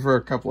it open for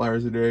a couple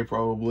hours a day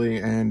probably,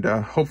 and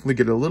hopefully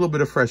get a little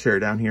bit of fresh air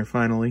down here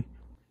finally.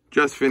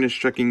 Just finished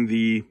checking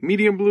the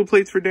medium blue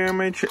plates for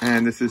damage,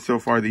 and this is so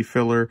far the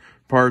filler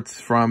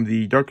parts from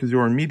the dark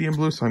azure and medium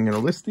blue, so I'm going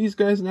to list these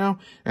guys now,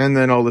 and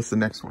then I'll list the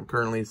next one.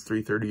 Currently it's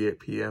 3:38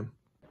 p.m.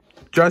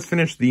 Just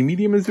finished the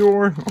medium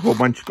azure, a whole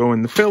bunch go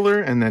in the filler,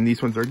 and then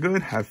these ones are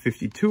good, have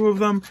 52 of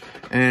them,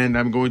 and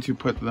I'm going to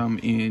put them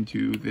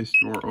into this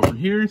drawer over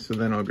here. So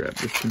then I'll grab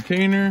this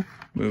container,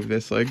 move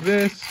this like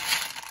this,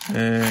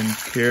 and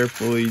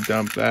carefully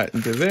dump that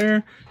into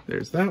there.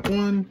 There's that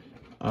one.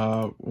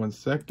 1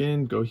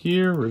 second, go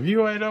here,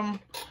 review item,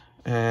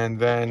 and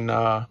then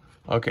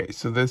okay,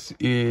 so this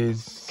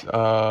is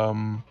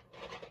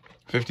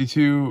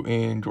 52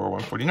 in drawer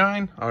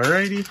 149.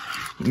 Alrighty,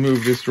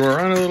 move this drawer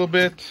around a little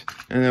bit,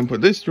 and then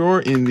put this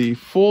drawer in the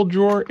full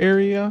drawer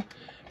area.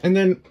 And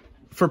then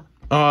for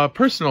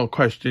personal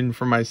question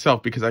for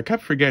myself, because I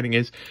kept forgetting,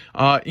 is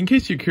in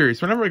case you're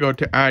curious, whenever I go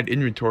to add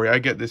inventory, I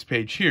get this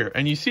page here,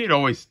 and you see it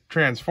always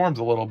transforms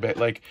a little bit.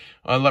 Like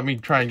let me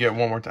try and get it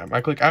one more time. I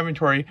click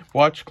inventory,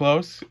 watch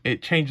close,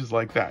 it changes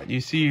like that.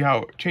 You see how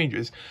it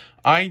changes.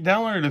 I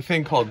downloaded a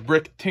thing called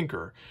Brick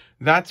Tinker.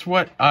 That's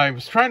what I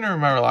was trying to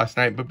remember last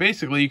night, but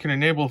basically you can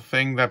enable a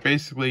thing that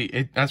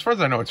basically, as far as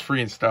I know, it's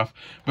free and stuff,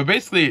 but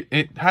basically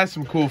it has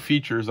some cool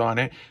features on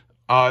it.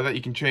 that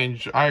you can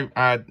change. I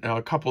add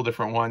a couple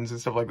different ones and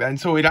stuff like that. And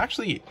so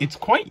it's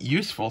quite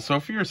useful. So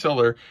if you're a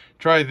seller,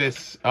 try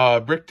this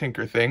Brick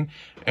Tinker thing.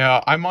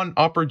 I'm on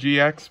Opera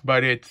GX,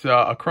 but it's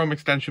a Chrome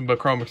extension, but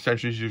Chrome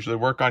extensions usually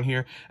work on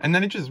here. And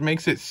then it just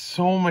makes it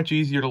so much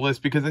easier to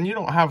list, because then you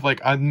don't have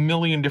like a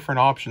million different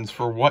options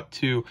for what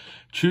to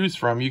choose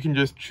from. You can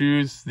just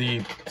choose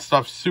the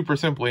stuff super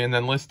simply and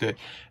then list it.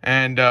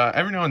 And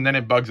every now and then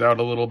it bugs out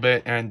a little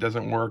bit and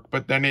doesn't work,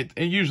 but then it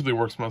usually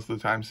works most of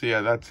the time. So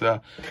yeah, that's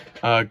a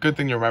good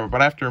thing to remember.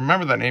 But I have to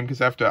remember that name because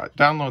I have to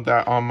download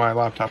that on my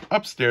laptop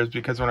upstairs,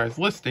 because when I was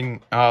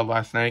listing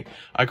last night,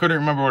 I couldn't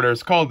remember what it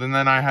was called, and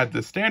then I had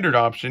the standard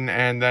option,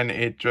 and then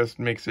it just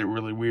makes it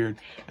really weird.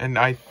 And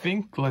I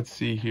think, let's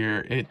see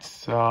here,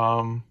 it's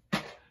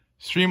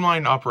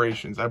Streamlined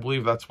Operations. I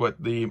believe that's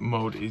what the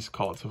mode is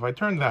called. So if I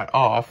turn that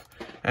off,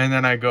 and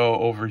then I go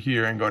over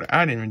here and go to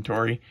Add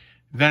Inventory,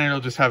 then it'll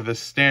just have this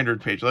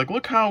standard page. Like,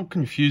 look how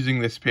confusing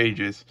this page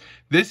is.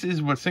 This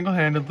is what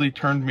single-handedly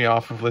turned me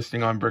off of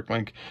listing on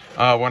Bricklink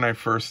when I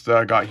first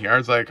got here. I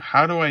was like,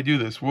 how do I do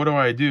this? What do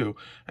I do?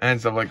 And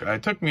stuff like that.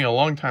 It took me a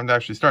long time to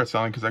actually start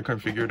selling because I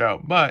couldn't figure it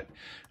out. But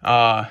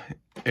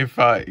if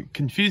it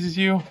confuses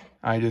you,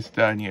 I just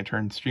need to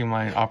turn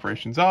Streamline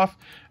Operations off,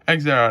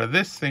 exit out of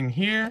this thing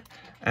here,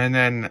 and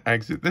then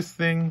exit this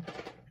thing,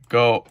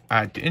 go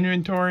add to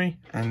inventory,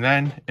 and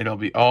then it'll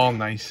be all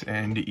nice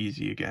and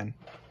easy again.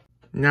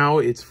 Now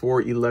it's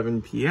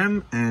 4:11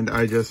 p.m. and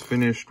I just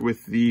finished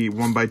with the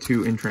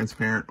 1x2 in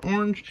transparent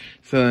orange.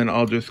 So then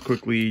I'll just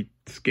quickly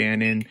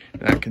scan in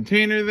that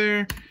container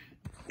there.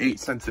 8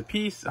 cents a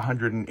piece,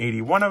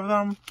 181 of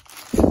them.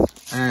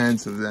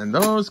 And so then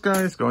those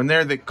guys go in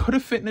there. They could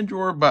have fit in a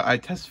drawer, but I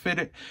test fit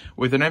it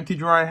with an empty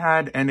drawer I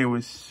had, and it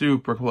was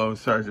super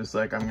close. So I was just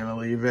like, I'm gonna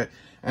leave it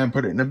and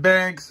put it in a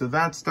bag. So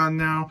that's done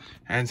now.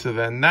 And so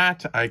then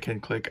that I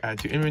can click add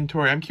to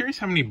inventory. I'm curious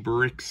how many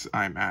bricks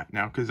I'm at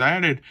now, because I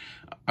added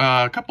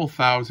a couple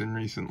thousand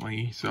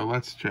recently. So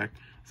let's check.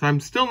 So I'm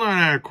still not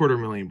at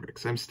 250,000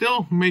 bricks. I'm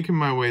still making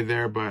my way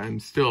there, but I'm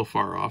still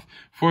far off.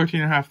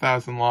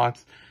 14,500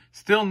 lots.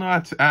 Still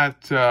not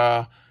at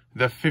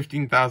the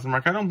 15,000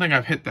 mark. I don't think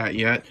I've hit that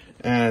yet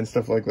and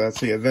stuff like that.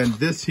 So yeah, then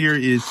this here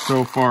is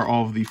so far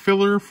all of the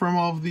filler from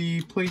all of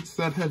the plates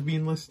that have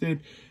been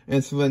listed.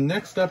 And so then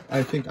next up,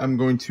 I think I'm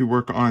going to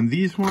work on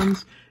these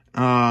ones.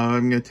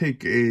 I'm going to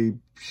take a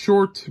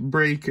short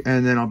break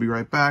and then I'll be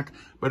right back.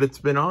 But it's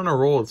been on a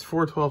roll. It's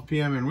 4:12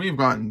 p.m. and we've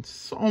gotten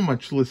so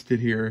much listed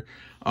here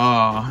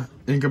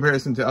in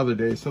comparison to other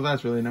days. So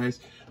that's really nice.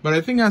 But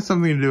I think it has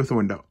something to do with the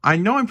window. I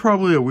know I'm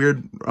probably a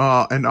weird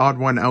and odd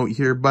one out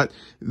here, but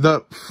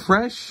the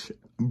fresh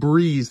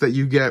breeze that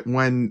you get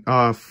when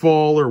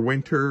fall or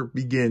winter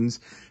begins,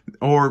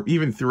 or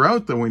even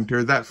throughout the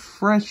winter, that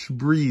fresh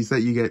breeze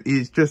that you get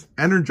is just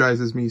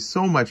energizes me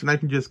so much, and I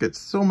can just get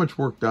so much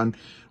work done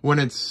when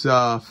it's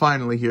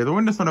finally here. The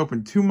window's not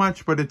open too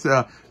much, but it's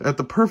at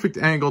the perfect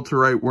angle to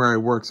right where I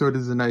work, so it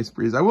is a nice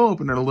breeze. I will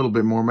open it a little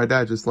bit more. My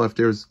dad just left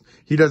here.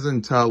 He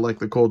doesn't like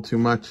the cold too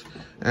much,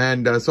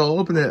 and so I'll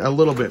open it a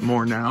little bit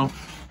more now,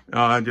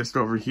 just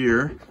over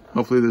here.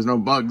 Hopefully there's no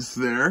bugs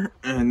there.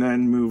 And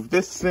then move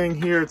this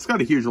thing here. It's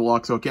got a huge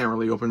lock, so it can't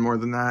really open more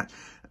than that.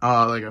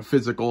 Like a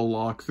physical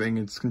lock thing.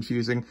 It's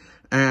confusing.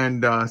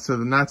 And so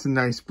then that's a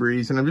nice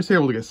breeze. And I'm just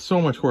able to get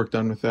so much work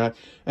done with that.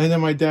 And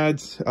then my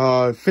dad's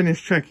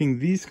finished checking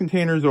these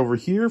containers over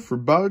here for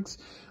bugs.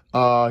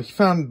 He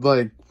found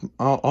like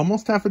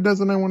almost half a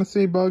dozen, I want to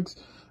say, bugs.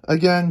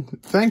 Again,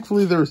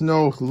 thankfully there's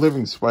no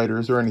living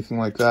spiders or anything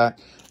like that.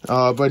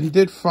 But he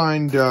did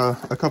find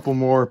a couple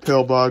more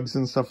pill bugs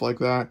and stuff like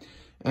that.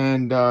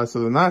 And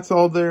so then that's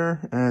all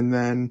there. And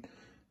then,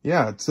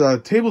 yeah, it's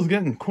table's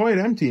getting quite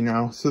empty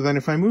now. So then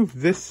if I move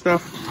this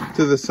stuff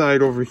to the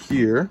side over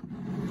here,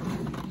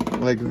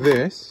 like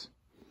this,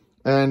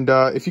 and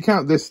if you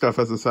count this stuff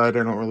as a side,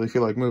 I don't really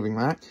feel like moving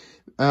that.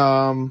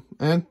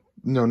 And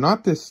no,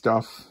 not this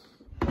stuff.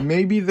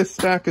 Maybe this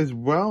stack as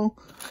well.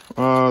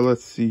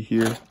 Let's see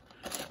here.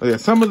 Oh yeah,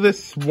 some of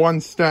this one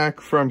stack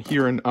from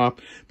here and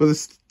up, but the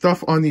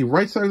stuff on the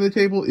right side of the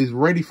table is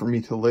ready for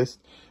me to list,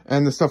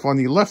 and the stuff on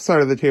the left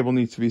side of the table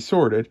needs to be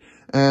sorted.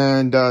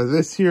 And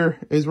this here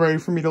is ready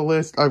for me to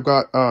list. I've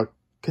got a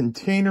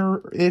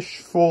container-ish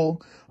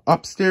full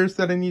upstairs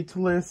that I need to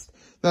list.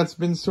 That's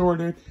been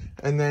sorted.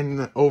 And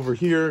then over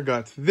here,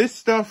 got this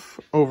stuff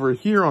over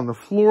here on the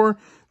floor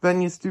that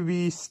needs to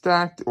be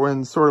stacked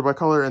and sorted by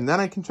color, and then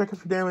I can check it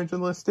for damage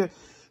and list it.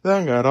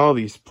 Then I got all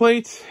these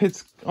plates.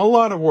 It's a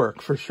lot of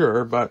work for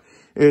sure, but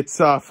it's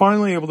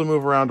finally able to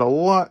move around a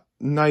lot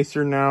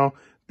nicer now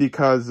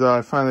because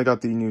I finally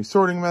got the new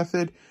sorting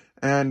method.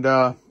 And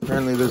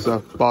apparently there's a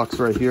box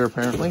right here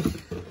apparently.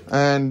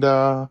 And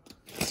so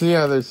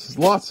yeah, there's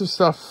lots of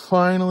stuff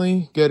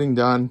finally getting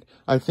done.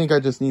 I think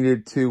I just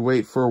needed to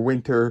wait for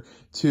winter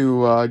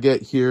to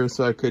get here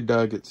so I could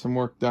get some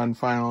work done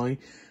finally.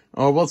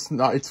 Oh, well,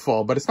 it's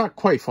fall, but it's not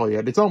quite fall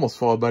yet. It's almost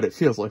fall, but it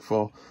feels like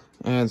fall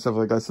and stuff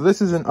like that. So this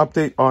is an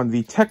update on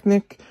the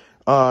Technic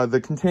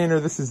the container.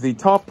 This is the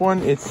top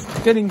one. It's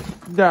getting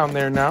down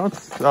there now.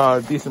 It's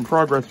decent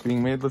progress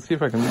being made. Let's see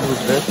if I can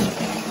move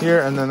this here.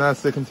 And then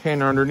that's the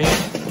container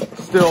underneath.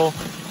 Still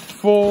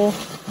full,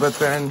 but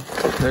then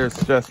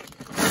there's just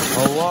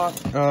a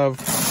lot of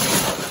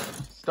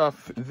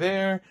stuff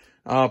there.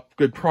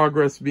 Good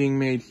progress being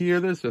made here.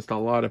 There's just a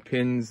lot of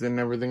pins and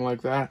everything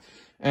like that.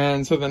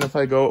 And so then if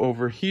I go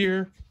over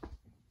here,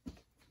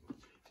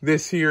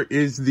 this here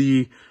is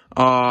the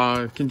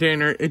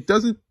container. It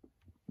doesn't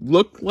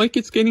look like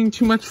it's getting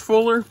too much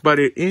fuller, but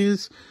it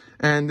is.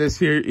 And this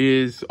here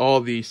is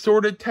all the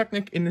sorted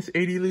Technic in this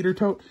 80-liter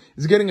tote.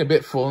 It's getting a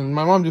bit full, and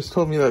my mom just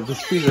told me that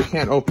this freezer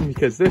can't open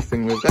because this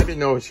thing moves. I didn't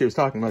know what she was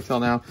talking about till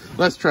now.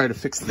 Let's try to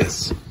fix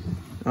this.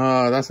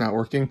 That's not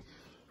working.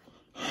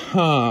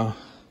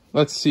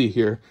 Let's see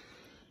here.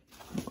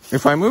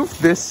 If I move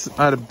this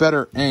at a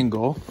better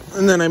angle,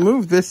 and then I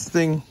move this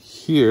thing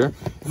here,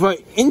 if I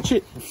inch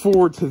it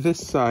forward to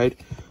this side,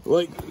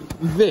 like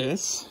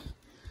this,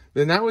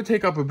 then that would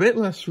take up a bit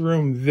less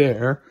room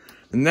there.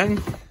 And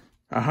then,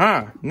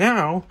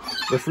 now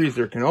the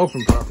freezer can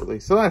open properly.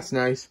 So that's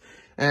nice.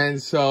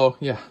 And so,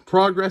 yeah,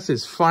 progress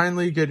is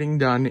finally getting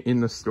done in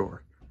the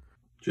store.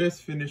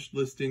 Just finished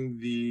listing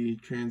the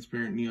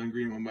transparent neon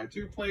green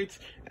 1x2 plates,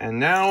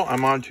 and now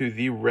I'm on to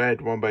the red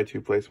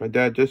 1x2 plates. My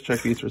dad just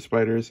checked these for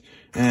spiders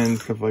and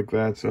stuff like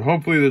that, so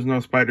hopefully there's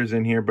no spiders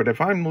in here. But if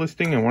I'm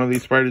listing and one of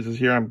these spiders is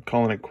here, I'm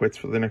calling it quits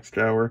for the next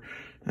hour,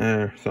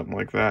 something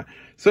like that.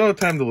 So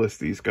time to list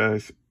these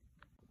guys.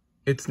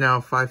 It's now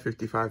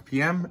 5:55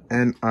 p.m.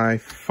 and I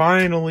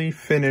finally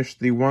finished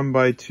the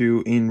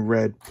 1x2 in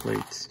red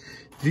plates.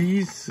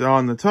 These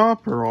on the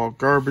top are all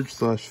garbage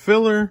 /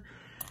 filler.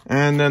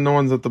 And then the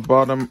ones at the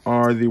bottom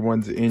are the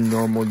ones in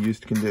normal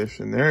used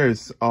condition.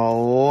 There's a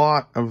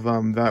lot of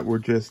them that were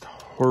just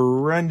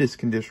horrendous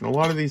condition. A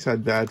lot of these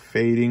had bad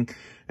fading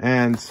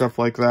and stuff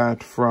like that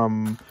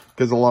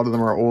because a lot of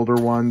them are older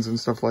ones and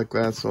stuff like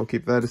that. So I'll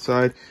keep that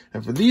aside.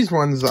 And for these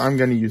ones, I'm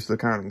going to use the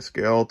counting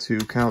scale to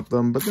count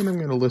them. But then I'm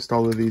going to list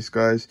all of these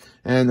guys.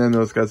 And then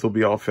those guys will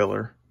be all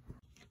filler.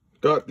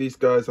 Got these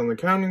guys on the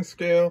counting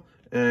scale.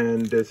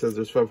 And it says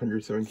there's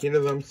 517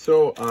 of them,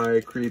 so I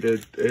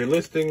created a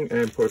listing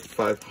and put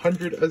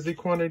 500 as the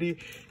quantity.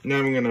 Now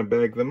I'm going to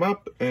bag them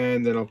up,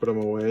 and then I'll put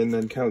them away, and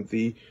then count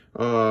the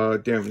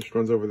damaged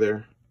ones over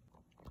there.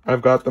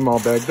 I've got them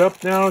all bagged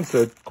up now. It's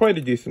quite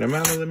a decent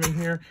amount of them in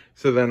here.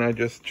 So then I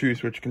just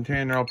choose which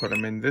container. I'll put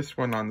them in this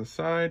one on the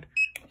side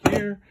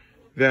here.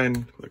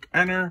 Then click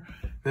enter.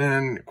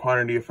 Then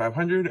quantity of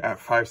 500 at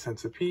 5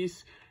 cents a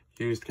piece.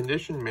 Used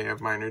condition, may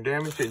have minor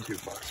damage, into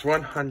box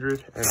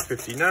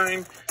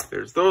 159.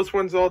 There's those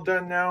ones all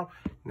done now.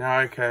 Now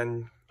I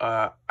can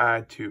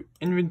add to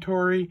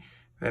inventory,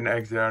 then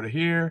exit out of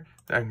here.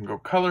 Then I can go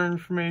color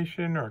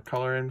information or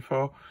color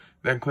info,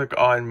 then click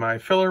on my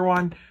filler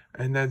one.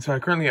 And then so I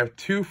currently have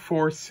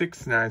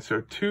 2469, so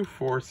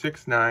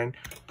 2469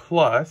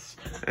 plus,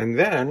 and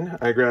then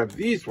I grab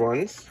these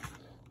ones.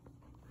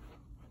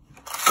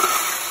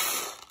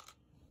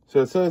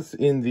 So it says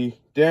in the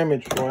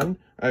damaged one,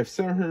 I have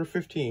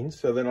 715,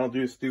 so then I'll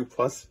just do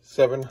plus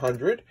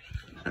 700.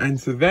 And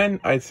so then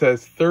it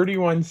says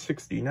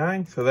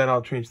 3169, so then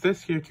I'll change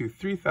this here to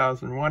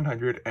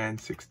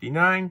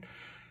 3169.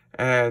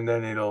 And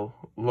then it'll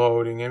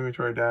loading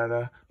inventory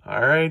data.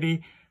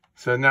 Alrighty.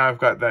 So now I've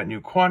got that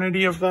new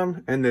quantity of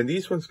them. And then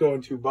these ones go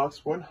into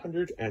box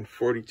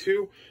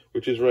 142,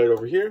 which is right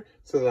over here.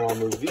 So then I'll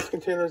move these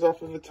containers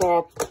off of the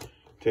top,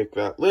 take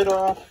that lid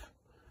off,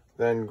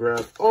 then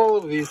grab all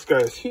of these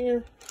guys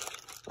here.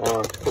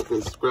 Grab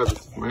this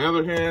with my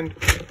other hand.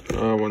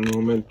 One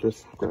moment,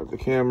 just grab the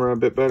camera a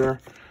bit better.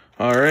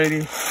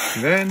 Alrighty,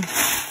 then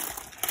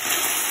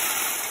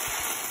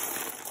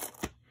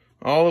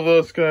all of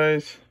those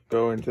guys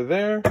go into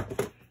there,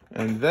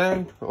 and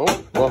then,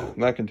 oh, well,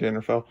 that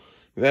container fell.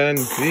 Then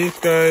these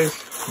guys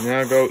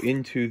now go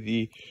into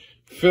the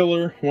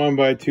filler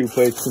 1x2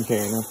 plates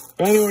container. If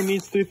anyone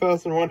needs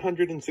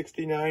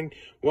 3,169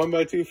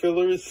 1x2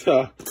 fillers,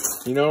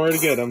 you know where to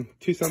get them.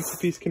 2 cents a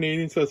piece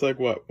Canadian, so it's like,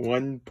 what,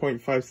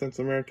 1.5 cents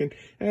American?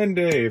 And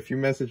hey, if you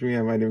message me,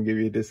 I might even give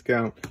you a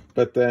discount.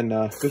 But then,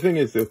 the thing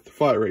is, with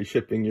flat rate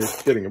shipping, you're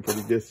getting a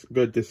pretty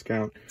good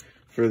discount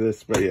for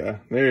this. But yeah,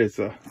 there is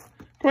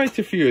quite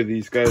a few of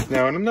these guys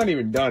now, and I'm not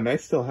even done. I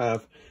still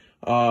have,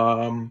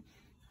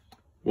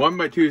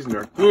 1x2s in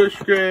dark bluish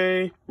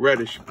gray,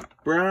 reddish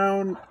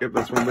brown. Yep,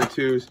 that's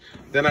 1x2s.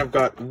 Then I've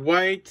got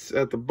whites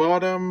at the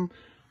bottom,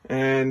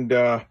 and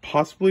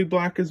possibly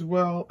black as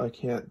well. I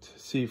can't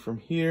see from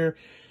here.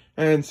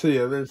 And so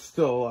yeah, there's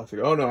still a lot to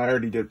go. Oh no, I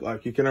already did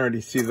black. You can already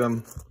see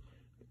them.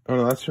 Oh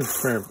no, that's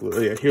transparent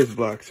blue. Yeah, here's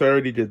black. So I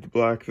already did the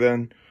black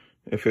then,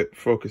 if it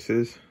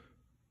focuses.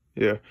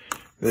 Yeah,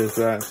 there's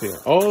that. So yeah,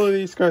 all of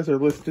these guys are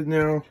listed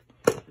now.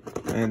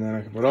 And then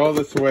I can put all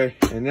this away.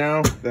 And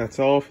now that's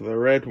all for the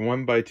red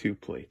 1x2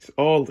 plates,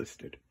 all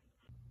listed.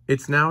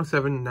 It's now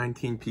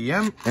 7:19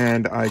 p.m.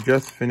 and I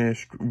just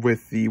finished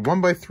with the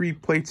 1x3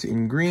 plates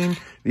in green.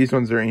 These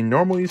ones are in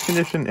normal use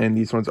condition and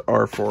these ones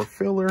are for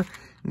filler.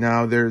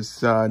 Now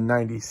there's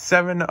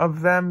 97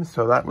 of them,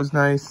 so that was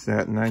nice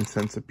at 9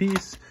 cents a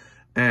piece.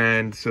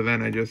 And so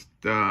then I just,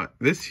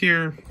 this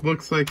here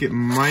looks like it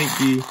might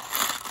be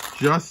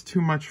just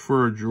too much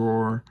for a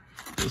drawer.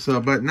 So,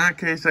 but in that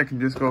case, I can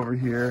just go over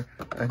here.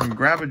 I can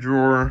grab a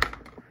drawer,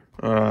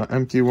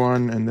 empty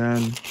one, and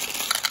then,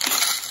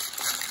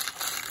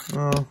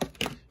 well,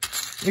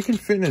 it can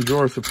fit in a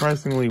drawer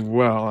surprisingly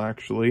well,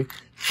 actually.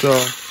 So,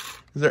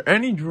 is there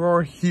any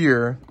drawer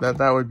here that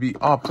would be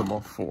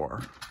optimal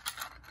for?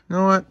 You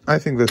know what? I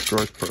think this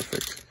drawer is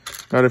perfect.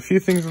 Got a few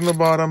things on the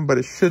bottom, but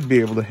it should be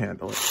able to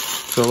handle it.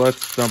 So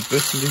let's dump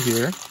this into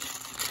here,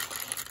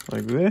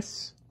 like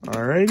this.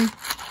 Alrighty.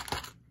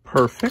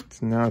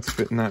 Perfect. Now it's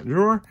fit in that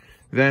drawer.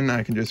 Then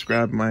I can just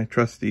grab my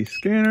trusty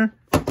scanner,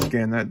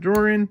 scan that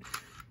drawer in.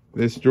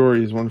 This drawer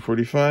is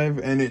 145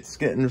 and it's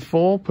getting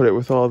full. Put it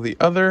with all the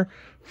other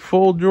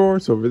full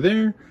drawers over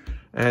there.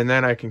 And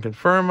then I can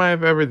confirm I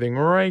have everything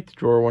right.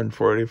 Drawer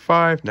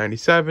 145,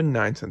 97,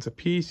 9 cents a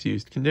piece,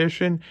 used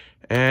condition,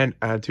 and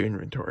add to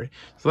inventory.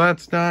 So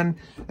that's done.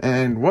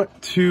 And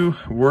what to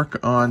work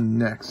on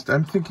next?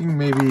 I'm thinking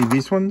maybe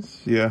these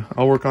ones. Yeah,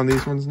 I'll work on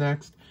these ones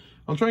next.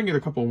 I'll try and get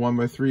a couple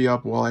 1x3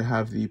 up while I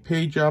have the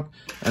page up,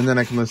 and then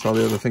I can list all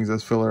the other things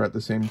as filler at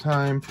the same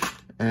time.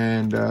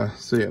 And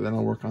so yeah, then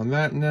I'll work on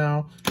that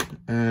now.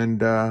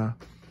 And I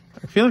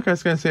feel like I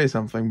was going to say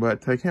something,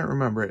 but I can't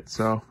remember it.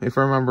 So if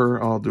I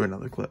remember, I'll do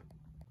another clip.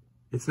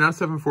 It's now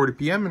 7:40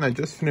 p.m. and I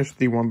just finished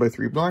the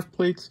 1x3 block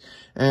plates.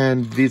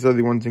 And these are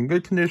the ones in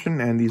good condition,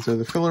 and these are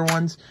the filler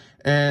ones.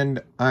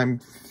 And I'm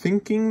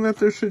thinking that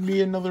there should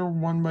be another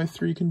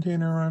 1x3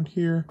 container around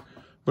here,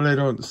 but I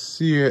don't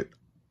see it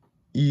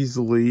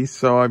easily.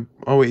 So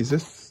oh wait, is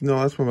this? No,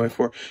 that's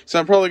 1x4. So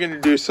I'm probably going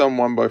to do some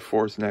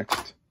 1x4s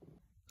next.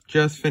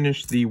 Just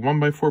finished the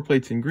 1x4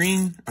 plates in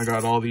green. I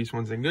got all these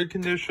ones in good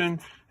condition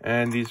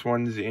and these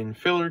ones in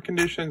filler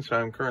condition. So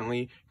I'm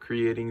currently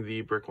creating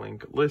the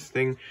Bricklink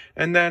listing,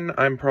 and then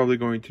I'm probably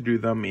going to do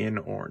them in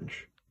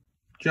orange.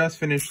 Just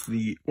finished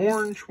the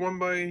orange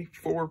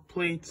 1x4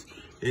 plates.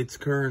 It's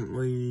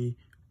currently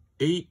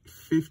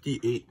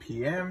 8:58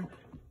 p.m.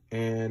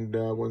 And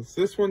once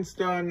this one's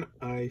done,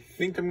 I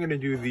think I'm going to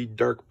do the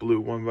dark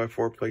blue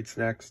 1x4 plates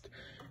next.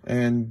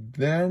 And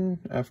then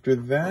after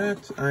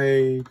that,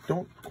 I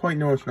don't quite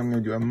know what I'm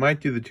going to do. I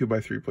might do the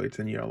 2x3 plates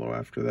in yellow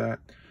after that.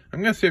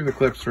 I'm going to save the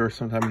clips for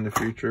sometime in the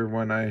future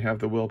when I have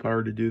the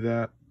willpower to do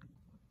that.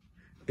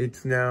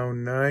 It's now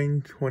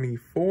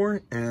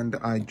 9:24 and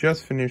I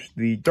just finished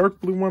the dark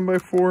blue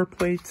 1x4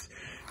 plates.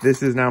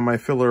 This is now my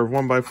filler of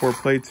 1x4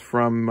 plates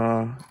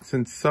from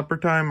since supper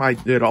time. I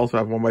did also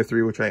have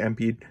 1x3, which I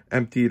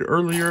emptied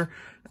earlier.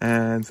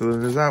 And so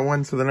then there's that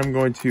one. So then I'm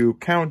going to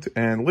count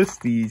and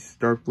list these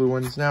dark blue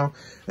ones now.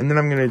 And then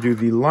I'm going to do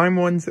the lime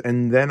ones.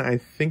 And then I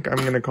think I'm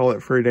going to call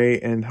it for a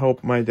day and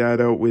help my dad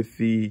out with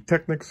the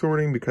Technic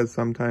sorting, because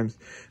sometimes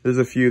there's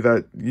a few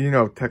that, you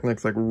know,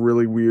 Technic's like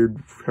really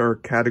weird for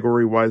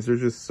category wise.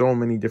 There's just so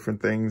many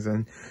different things.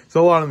 And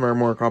so a lot of them are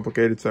more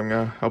complicated. So I'm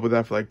going to help with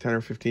that for like 10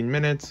 or 15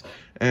 minutes.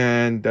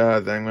 And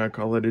then I'm going to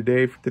call it a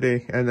day for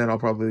today. And then I'll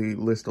probably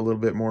list a little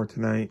bit more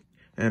tonight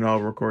and I'll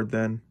record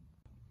then.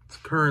 It's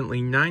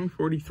currently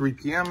 9:43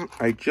 p.m.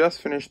 I just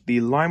finished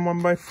the lime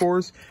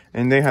 1x4s,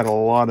 and they had a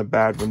lot of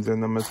bad ones in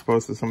them as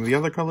opposed to some of the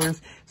other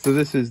colors. So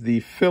this is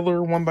the filler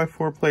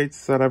 1x4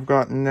 plates that I've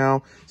gotten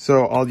now.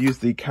 So I'll use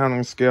the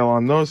counting scale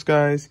on those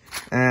guys,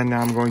 and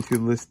now I'm going to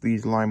list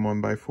these lime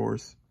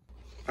 1x4s.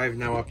 I've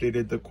now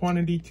updated the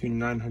quantity to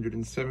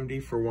 970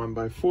 for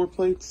 1x4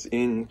 plates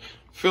in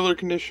filler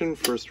condition.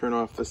 First turn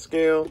off the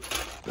scale,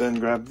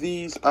 then grab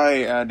these.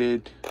 I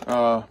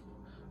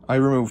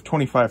removed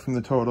 25 from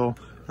the total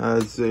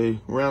as a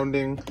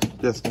rounding,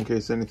 just in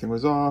case anything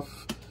was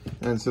off.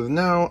 And so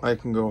now I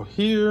can go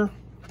here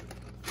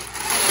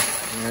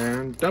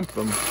and dump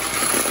them.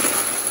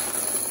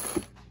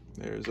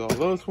 There's all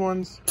those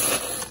ones.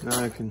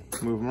 Now I can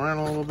move them around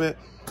a little bit,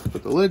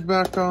 put the lid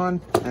back on.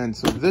 And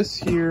so this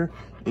here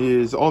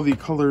is all the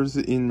colors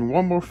in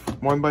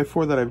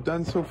 1x4 that I've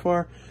done so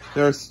far.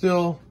 There are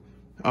still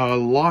a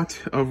lot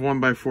of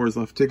 1x4s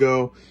left to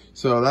go,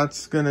 so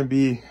that's gonna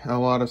be a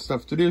lot of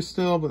stuff to do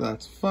still, but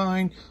that's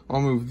fine.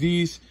 I'll move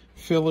these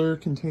filler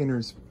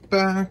containers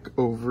back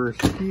over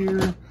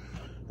here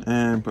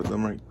and put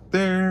them right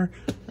there,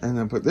 and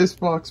then put this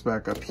box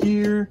back up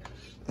here,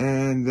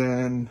 and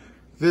then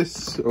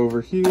this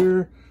over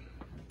here,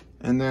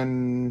 and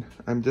then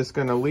I'm just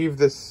gonna leave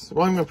this,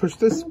 well, I'm gonna push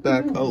this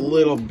back a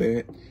little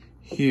bit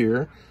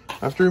here.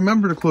 I have to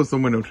remember to close the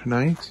window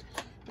tonight.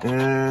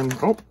 And,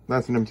 oh,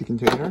 that's an empty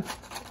container.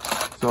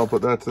 So I'll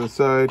put that to the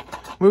side.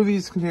 Move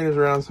these containers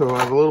around so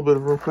I have a little bit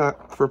of room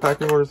for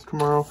packing orders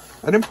tomorrow.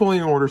 I didn't pull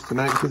any orders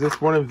tonight because it's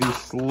one of the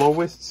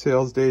slowest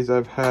sales days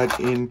I've had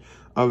in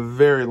a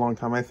very long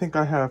time. I think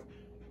I have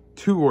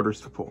 2 orders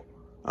to pull.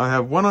 I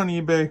have one on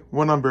eBay,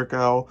 one on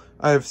Brickowl.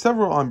 I have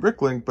several on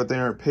Bricklink, but they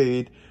aren't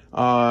paid.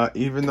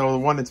 Even though the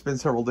one, it's been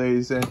several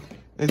days. And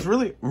it's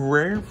really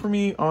rare for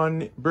me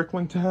on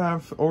Bricklink to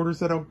have orders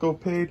that don't go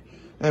paid.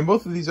 And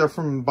both of these are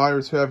from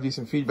buyers who have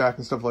decent feedback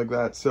and stuff like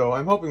that. So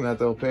I'm hoping that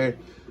they'll pay.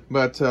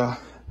 But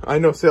I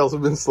know sales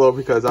have been slow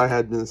because I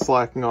had been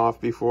slacking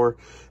off before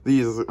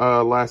these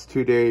last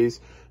 2 days.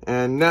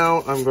 And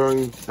now I'm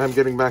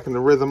getting back in the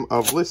rhythm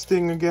of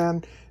listing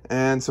again.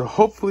 And so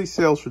hopefully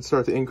sales should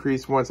start to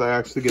increase once I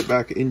actually get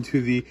back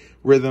into the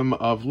rhythm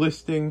of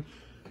listing.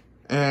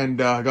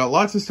 And I got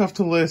lots of stuff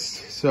to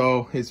list,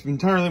 so it's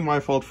entirely my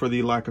fault for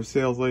the lack of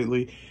sales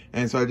lately.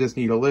 And so I just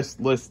need to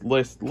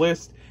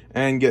list,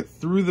 and get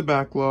through the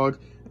backlog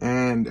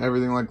and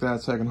everything like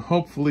that, so I can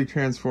hopefully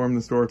transform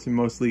the store to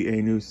mostly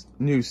a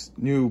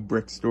new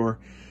brick store.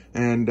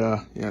 And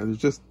yeah, there's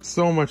just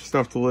so much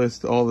stuff to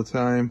list all the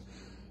time,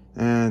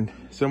 and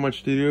so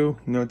much to do,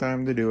 no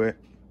time to do it.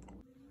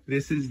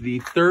 This is the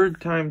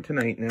third time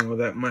tonight now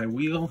that my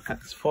wheel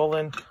has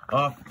fallen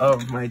off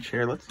of my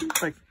chair. Let's see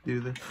if I can do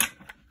this.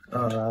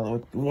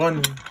 With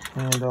one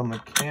hand on the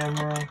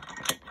camera.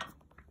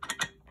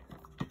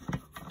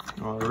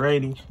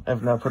 Alrighty,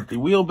 I've now put the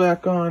wheel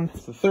back on.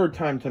 It's the third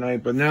time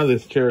tonight, but now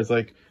this chair is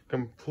like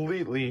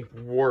completely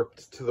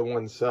warped to the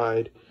one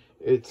side.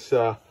 It's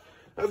at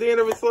the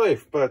end of its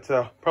life, but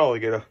probably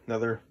get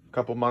another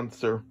couple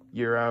months or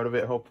year out of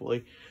it,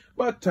 hopefully.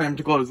 But time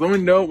to close the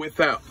window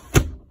without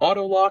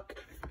auto lock,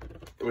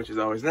 which is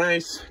always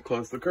nice.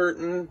 Close the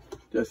curtain,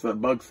 just so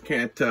bugs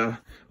can't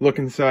look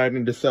inside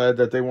and decide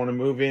that they want to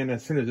move in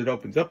as soon as it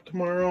opens up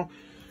tomorrow.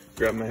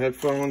 Grab my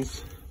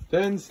headphones,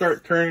 then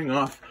start turning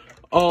off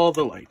all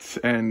the lights,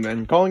 and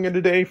then calling it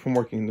a day from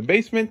working in the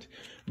basement.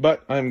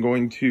 But I'm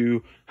going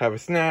to have a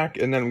snack,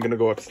 and then I'm going to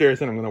go upstairs,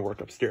 and I'm going to work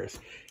upstairs.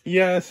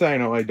 Yes, I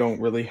know I don't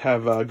really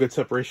have a good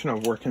separation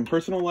of work and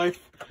personal life.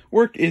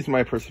 Work is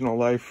my personal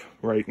life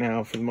right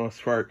now for the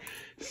most part.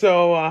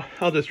 So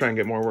I'll just try and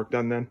get more work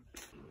done then.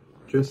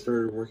 Just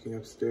started working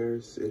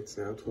upstairs. It's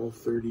now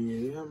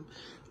 12:30 a.m.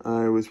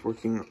 I was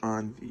working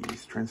on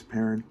these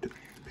transparent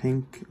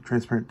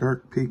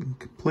dark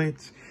pink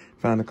plates.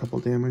 Found a couple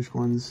damaged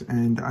ones,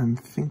 and I'm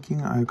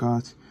thinking I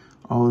got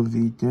all of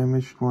the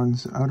damaged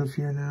ones out of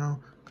here now.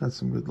 Got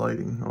some good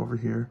lighting over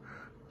here.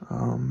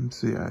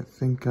 So yeah, I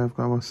think I've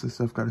got most of this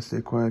stuff. Got to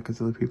stay quiet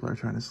because other people are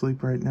trying to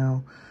sleep right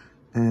now.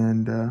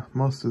 And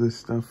most of this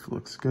stuff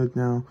looks good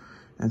now.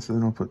 And so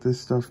then I'll put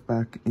this stuff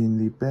back in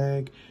the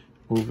bag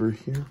over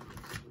here.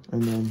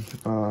 And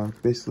then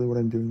basically what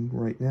I'm doing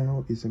right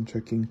now is I'm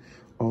checking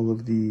all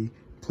of the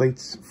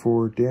plates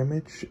for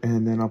damage,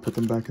 and then I'll put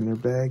them back in their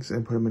bags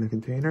and put them in a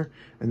container.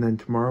 And then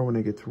tomorrow when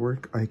I get to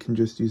work, I can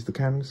just use the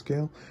counting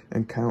scale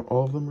and count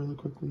all of them really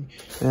quickly.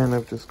 And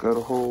I've just got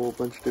a whole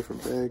bunch of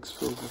different bags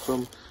filled with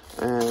them.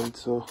 And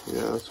so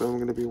yeah, that's what I'm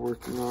going to be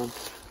working on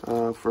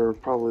for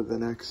probably the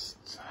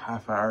next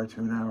half hour to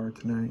an hour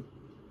tonight.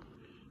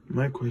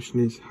 My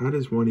question is, how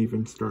does one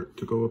even start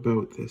to go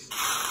about this?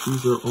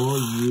 These are all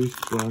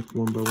used black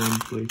 1x1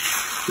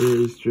 plates.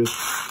 There's just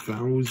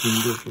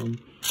thousands of them.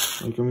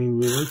 Like, I mean,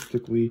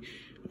 realistically,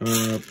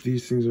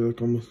 these things are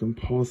like almost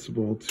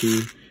impossible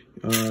to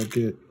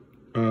get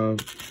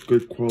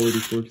good quality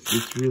for.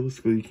 It's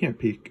realistically, you can't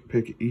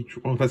pick each.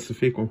 Oh, that's the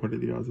fake one. What are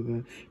the odds of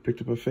that?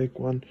 Picked up a fake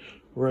one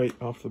right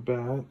off the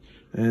bat,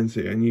 and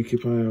so and you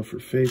keep an eye out for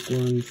fake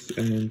ones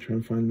and try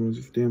and find ones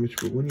with damage.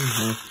 But when you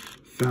have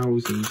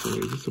thousands, oh,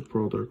 is this a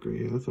pearl dark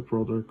gray? Yeah, that's a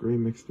pearl dark gray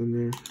mixed in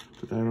there.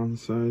 Put that on the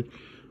side.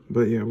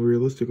 But yeah,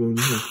 realistically, when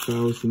you have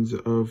thousands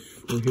of,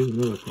 oh, here's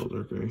another pearl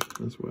dark gray.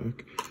 That's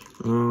whack.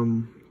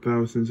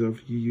 Thousands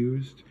of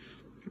used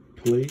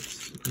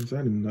plates. Is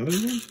that another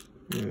one?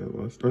 Yeah,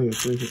 lost. Oh yeah,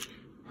 it's right here.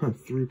 Huh,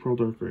 3 pearl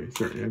dark gray.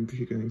 Sorry, I'm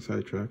getting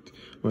sidetracked.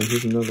 Well,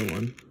 here's another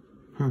one.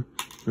 Huh,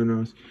 who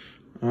knows?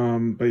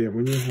 But yeah,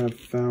 when you have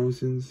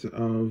thousands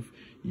of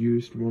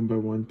used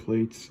 1x1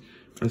 plates,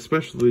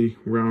 especially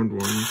round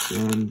ones,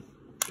 and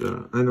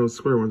I know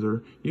square ones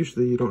are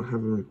usually, you don't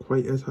have them in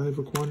quite as high of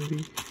a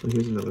quantity. And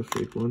here's another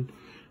fake one.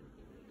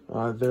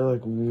 They're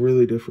like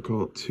really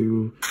difficult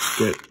to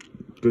get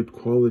good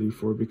quality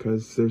for,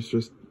 because there's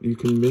just, you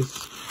can miss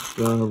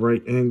the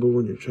right angle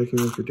when you're checking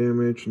them for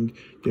damage, and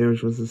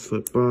damage wants to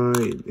slip by.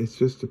 It's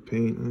just a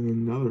pain. And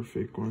another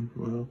fake one.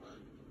 Well,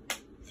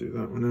 threw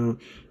that one out.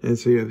 And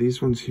so yeah,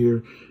 these ones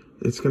here,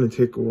 it's gonna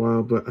take a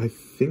while, but I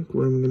think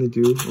what I'm gonna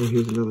do, oh,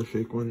 here's another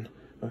fake one.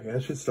 Okay, I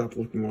should stop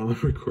looking while I'm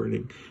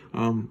recording.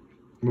 But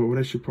what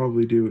I should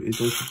probably do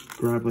is I should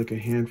grab like a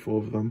handful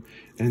of them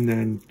and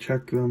then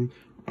check them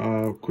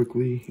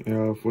quickly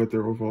of what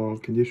their overall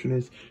condition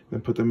is, then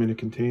put them in a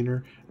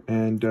container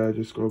and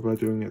just go about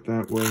doing it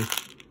that way,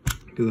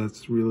 because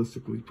that's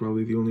realistically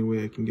probably the only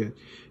way I can get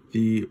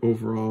the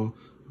overall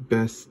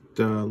best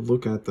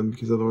look at them,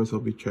 because otherwise I'll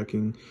be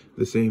checking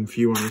the same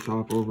few on the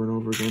top over and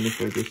over again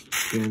if I just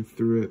scan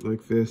through it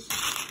like this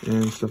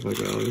and stuff like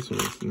that. Oh, this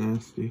one is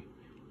nasty.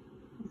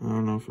 I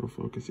don't know if it'll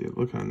focus yet.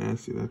 Look how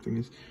nasty that thing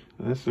is.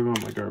 That's still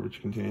on my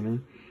garbage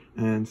container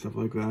and stuff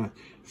like that.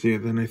 So yeah,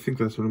 then I think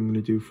that's what I'm going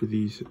to do for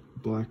these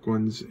black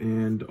ones,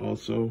 and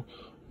also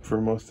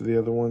for most of the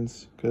other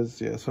ones,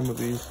 because yeah, some of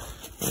these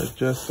are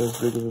just as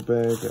big of a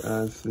bag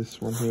as this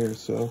one here.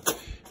 So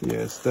yeah,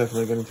 it's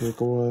definitely going to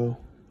take a while.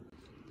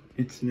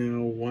 It's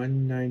now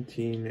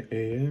 1:19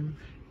 a.m.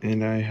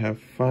 and I have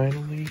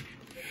finally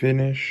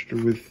finished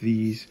with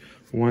these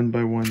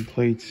 1x1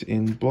 plates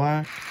in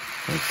black.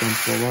 I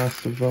dumped the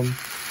last of them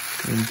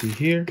into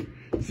here.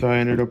 So I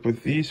ended up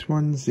with these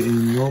ones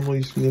in normal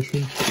use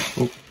condition.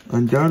 Well,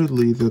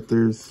 undoubtedly that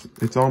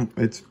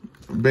it's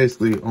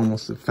basically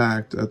almost a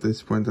fact at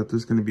this point that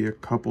there's going to be a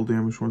couple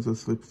damaged ones that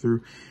slip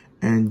through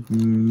and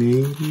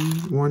maybe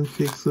one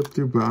fake slip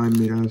through, but I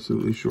made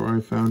absolutely sure I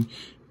found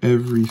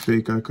every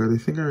fake I could. I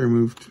think I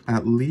removed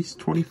at least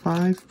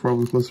 25,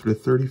 probably closer to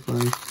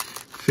 35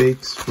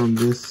 fakes from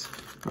this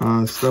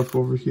stuff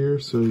over here.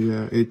 So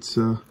yeah, it's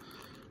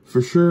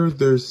for sure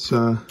there's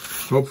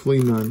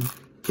hopefully none,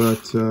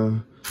 but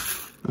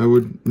I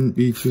wouldn't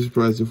be too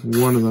surprised if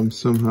one of them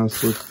somehow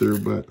slipped through,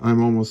 but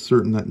I'm almost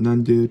certain that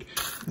none did.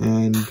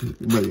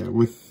 But yeah,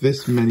 with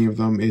this many of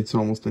them, it's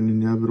almost an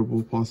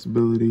inevitable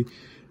possibility.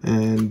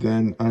 And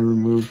then I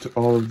removed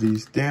all of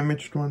these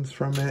damaged ones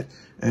from it,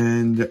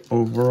 and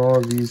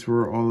overall these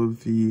were all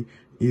of the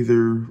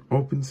either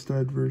open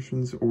stud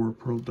versions or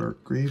pearl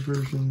dark gray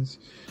versions.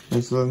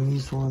 And so then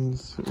these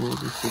ones will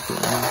just put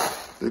them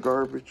in the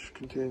garbage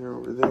container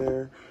over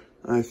there.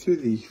 I threw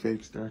the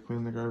fakes directly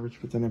in the garbage,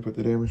 but then I put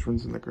the damaged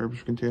ones in the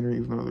garbage container,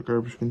 even though the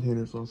garbage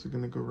container is also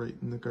going to go right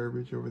in the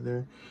garbage over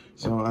there.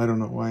 So I don't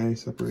know why I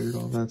separated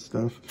all that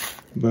stuff,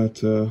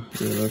 but yeah,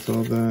 that's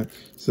all that.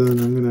 So then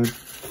I'm going to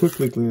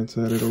quickly glance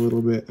at it a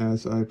little bit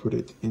as I put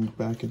it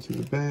back into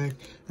the bag,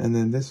 and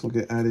then this will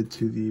get added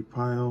to the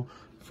pile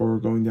for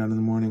going down in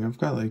the morning. I've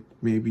got like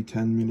maybe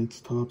 10 minutes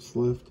tops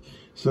left,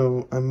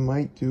 so I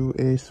might do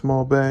a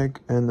small bag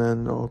and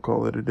then I'll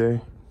call it a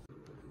day.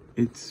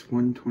 It's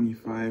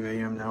 1:25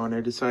 a.m. now, and I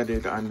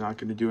decided I'm not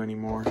going to do any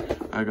more.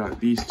 I got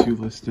these two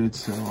listed,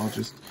 so I'll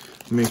just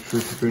make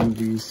sure to bring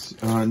these,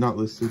 not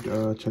listed,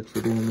 checked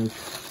for damage.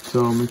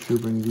 So I'll make sure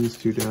to bring these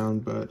two down,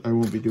 but I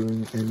won't be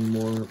doing any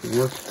more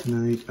work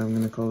tonight. I'm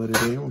going to call it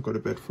a day. I won't go to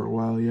bed for a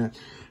while yet,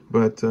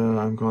 but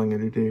I'm calling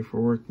it a day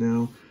for work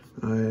now.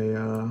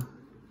 I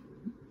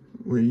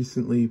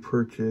recently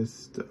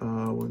purchased,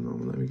 one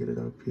moment, let me get it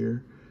up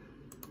here.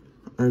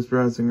 I was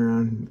browsing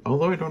around,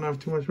 although I don't have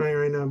too much money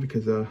right now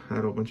because I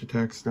had a bunch of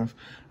tax stuff.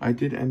 I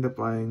did end up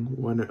buying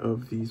one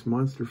of these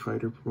Monster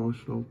Fighter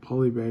promotional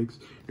poly bags.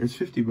 It's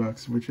 50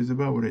 bucks, which is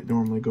about what it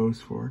normally goes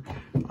for.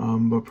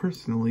 But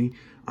personally,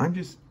 I'm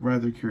just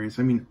rather curious.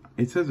 I mean,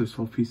 it says there's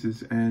 12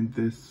 pieces, and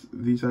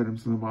these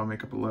items in the bottom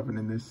make up 11,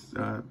 and this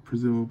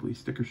presumably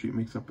sticker sheet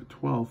makes up a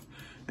 12th.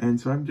 And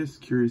so I'm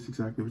just curious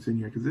exactly what's in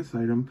here, because this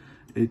item,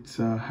 it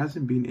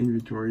hasn't been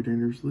inventoried,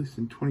 and it was released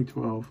in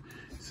 2012.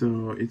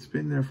 So it's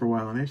been there for a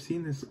while, and I've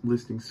seen this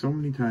listing so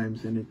many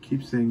times, and it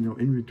keeps saying no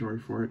inventory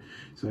for it.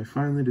 So I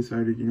finally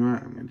decided, you know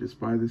what, I'm gonna just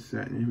buy this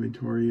set and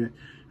inventory it.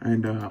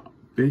 And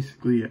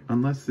basically,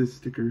 unless this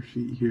sticker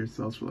sheet here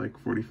sells for like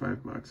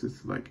 45 bucks,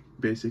 it's like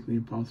basically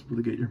impossible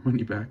to get your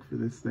money back for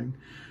this thing.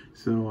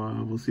 So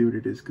we'll see what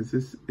it is, because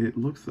it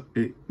looks,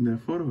 in the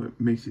photo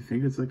it makes you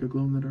think it's like a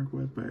glow-in-the-dark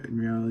web, but in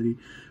reality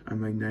I'm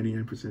like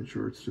 99%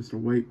 sure it's just a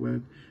white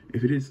web.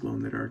 If it is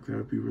glow-in-the-dark, that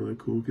would be really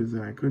cool, because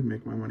then I could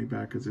make my money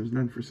back, because there's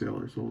none for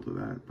sale or sold of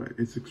that, but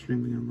it's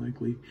extremely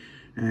unlikely.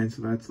 And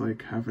so that's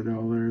like half a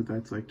dollar,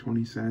 that's like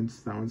 20 cents,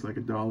 that one's like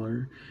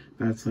 $1,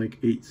 that's like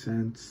 8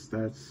 cents,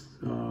 that's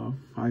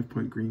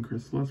 5-point green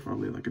crystal, that's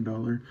probably like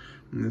 $1,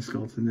 and the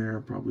skeleton there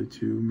probably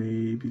 2,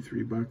 maybe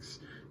 3 bucks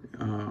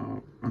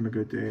on a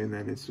good day, and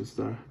then it's just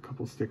a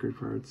couple stickered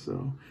parts.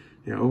 So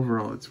yeah,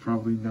 overall it's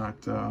probably not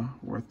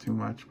worth too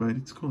much, but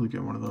it's cool to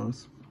get one of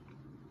those.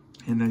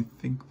 And I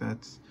think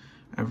that's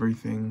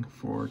everything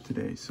for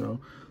today, so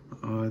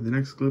the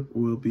next clip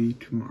will be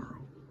tomorrow.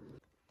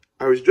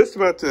 I was just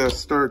about to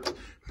start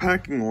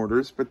packing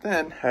orders, but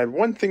then had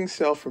one thing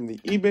sell from the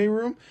eBay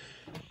room,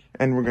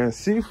 and we're gonna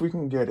see if we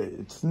can get it.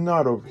 It's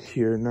not over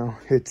here, no,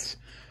 it's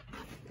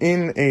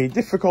in a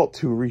difficult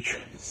to reach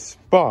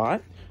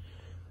spot.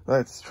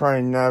 Let's try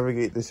and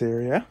navigate this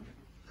area.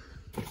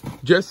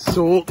 Just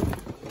sold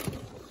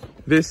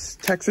this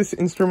Texas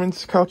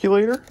Instruments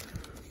calculator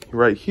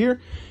right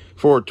here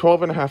for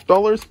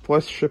 $12.50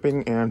 plus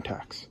shipping and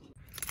tax.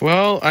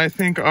 Well, I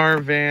think our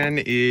van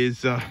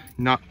is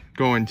not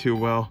going too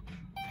well.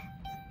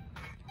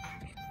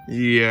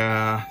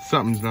 Yeah,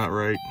 something's not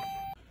right.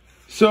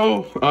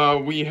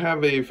 So, we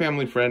have a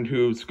family friend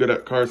who's good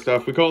at car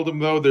stuff. We called him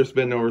though, there's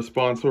been no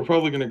response. We're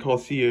probably gonna call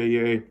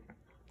CAA.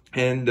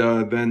 And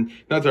then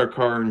that's our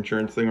car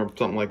insurance thing or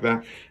something like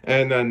that.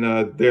 And then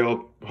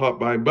they'll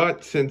hop by.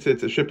 But since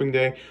it's a shipping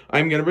day,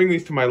 I'm going to bring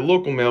these to my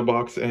local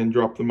mailbox and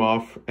drop them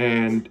off.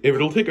 And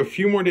it'll take a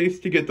few more days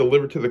to get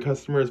delivered to the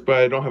customers, but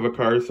I don't have a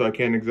car, so I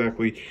can't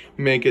exactly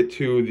make it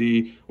to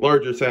the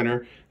larger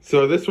center.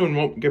 So this one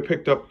won't get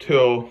picked up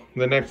till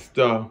the next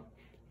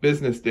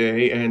business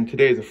day, and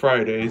today's a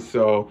Friday,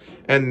 so,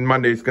 and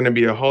Monday's going to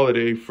be a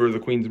holiday for the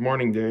Queen's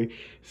Mourning Day,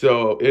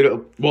 so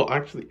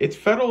actually it's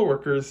federal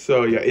workers,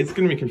 so yeah, it's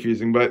going to be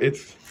confusing, but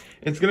it's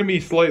going to be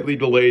slightly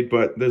delayed,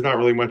 but there's not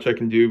really much I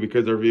can do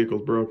because our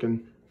vehicle's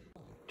broken.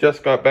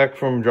 Just got back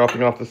from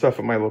dropping off the stuff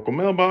at my local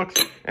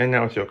mailbox, and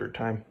now it's yogurt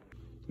time.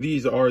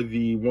 These are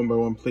the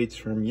 1x1 plates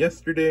from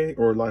yesterday,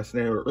 or last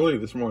night, or earlier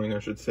this morning, I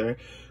should say,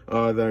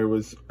 that I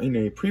was in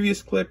a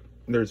previous clip.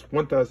 There's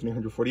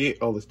 1,848,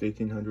 all list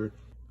 1,800.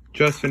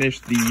 Just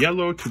finished the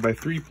yellow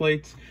 2x3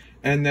 plates,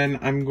 and then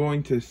I'm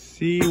going to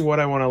see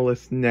what I want to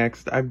list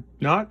next. I'm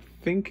not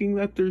thinking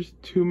that there's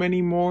too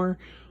many more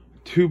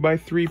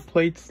 2x3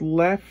 plates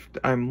left.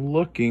 I'm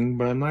looking,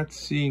 but I'm not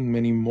seeing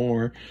many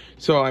more.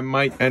 So I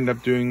might end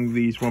up doing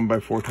these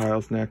 1x4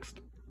 tiles next.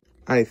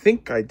 I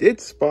think I did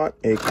spot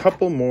a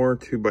couple more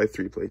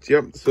 2x3 plates.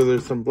 Yep, so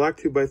there's some black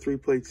 2x3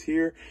 plates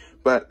here,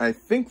 but I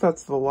think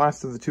that's the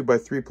last of the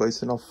 2x3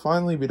 plates, and I'll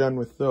finally be done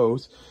with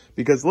those,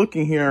 because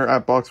looking here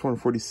at box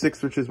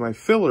 146, which is my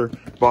filler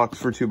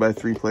box for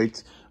 2x3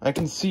 plates, I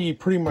can see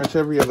pretty much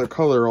every other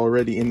color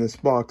already in this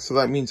box. So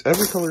that means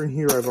every color in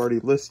here I've already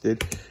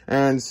listed,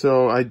 and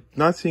so I'm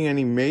not seeing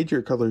any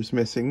major colors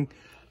missing.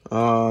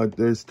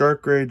 There's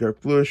dark gray,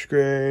 dark bluish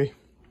gray,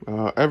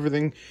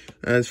 everything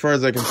as far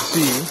as I can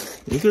see.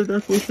 Is there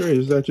dark bluish gray, or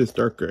is that just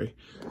dark gray?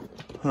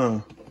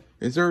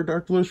 Is there a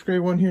dark bluish gray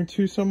one here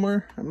too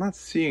somewhere? I'm not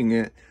seeing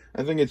it.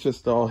 I think it's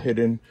just all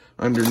hidden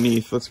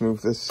underneath. Let's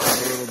move this a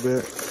little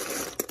bit.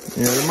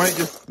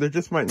 Yeah, there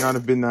just might not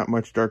have been that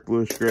much dark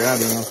bluish gray. I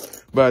don't know.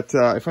 But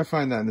if I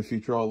find that in the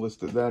future, I'll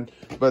list it then.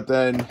 But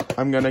then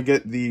I'm gonna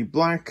get the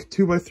black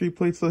 2x3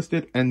 plates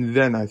listed, and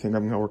then I think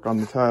I'm gonna work on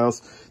the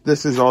tiles.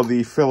 This is all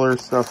the filler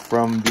stuff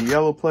from the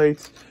yellow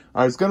plates.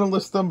 I was gonna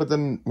list them, but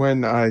then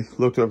when I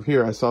looked up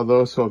here, I saw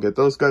those, so I'll get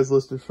those guys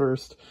listed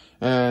first.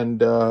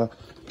 And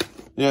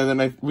yeah,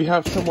 then we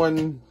have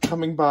someone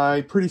coming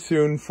by pretty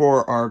soon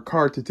for our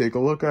car to take a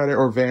look at it,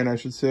 or van, I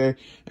should say.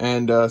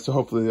 And so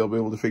hopefully they'll be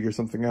able to figure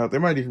something out. They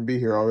might even be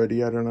here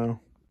already, I don't know.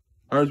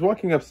 I was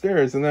walking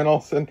upstairs, and then all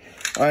of a sudden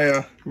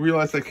I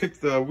realized I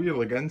kicked the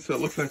wheel again, so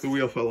it looks like the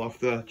wheel fell off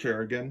the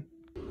chair again.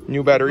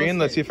 New battery in,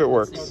 let's see if it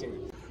works.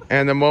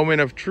 And the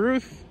moment of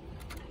truth.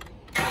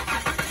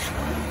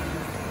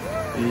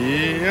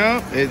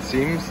 Yep, it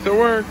seems to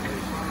work.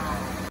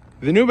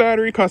 The new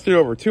battery costed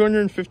over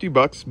 250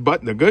 bucks,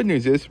 but the good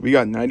news is we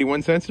got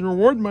 91 cents in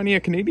reward money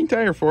at Canadian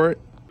Tire for it.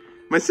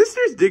 My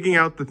sister's digging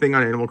out the thing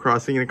on Animal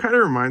Crossing, and it kind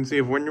of reminds me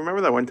of when you remember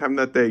that one time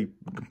that they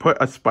put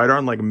a spider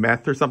on like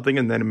meth or something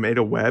and then it made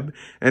a web,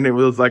 and it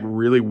was like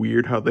really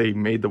weird how they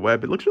made the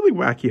web. It looks really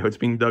wacky how it's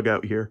being dug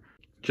out here.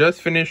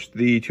 Just finished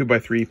the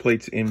 2x3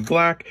 plates in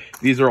black.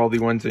 These are all the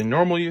ones in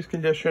normal use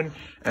condition.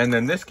 And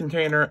then this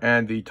container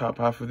and the top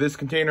half of this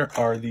container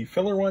are the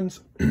filler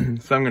ones.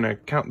 So I'm going to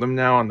count them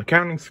now on the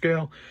counting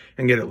scale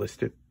and get it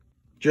listed.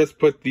 Just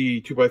put the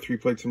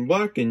 2x3 plates in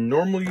black in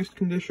normal use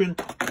condition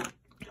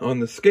on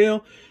the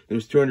scale.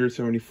 There's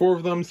 274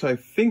 of them. So I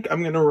think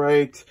I'm going to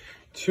write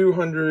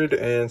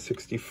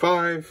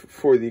 265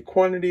 for the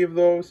quantity of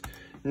those.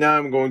 Now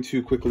I'm going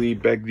to quickly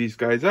bag these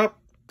guys up.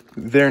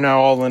 They're now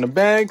all in a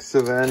bag,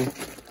 so then,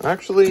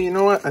 actually, you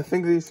know what? I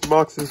think these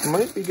boxes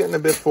might be getting a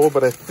bit full,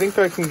 but I think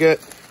I can get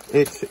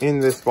it in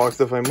this box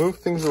if I move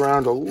things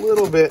around a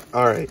little bit.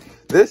 All right,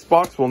 this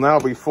box will now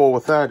be full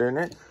with that in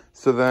it.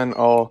 So then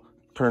I'll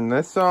turn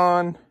this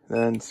on,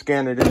 then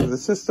scan it into the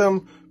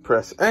system,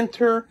 press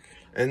enter,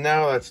 and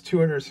now that's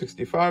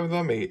 265 of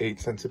them, 8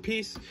 cents a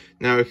piece.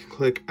 Now I can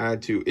click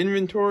add to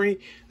inventory,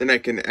 then I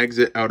can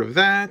exit out of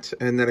that,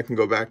 and then I can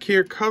go back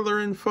here, color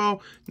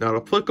info, not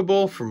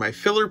applicable for my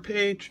filler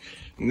page.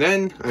 And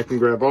then I can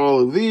grab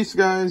all of these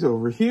guys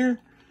over here.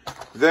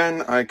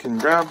 Then I can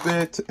grab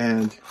it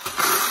and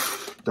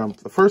dump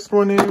the first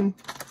one in,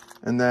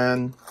 and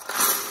then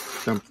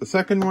dump the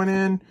second one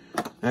in,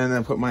 and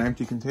then put my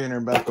empty container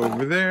back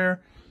over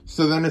there.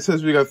 So then it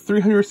says we got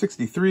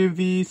 363 of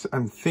these.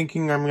 I'm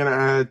thinking I'm going to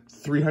add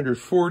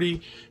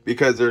 340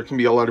 because there can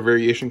be a lot of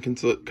variation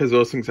because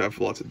those things have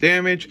lots of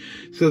damage.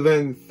 So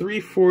then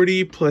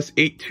 340 plus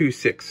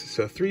 826.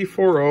 So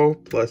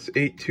 340 plus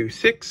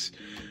 826.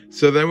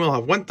 So then we'll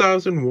have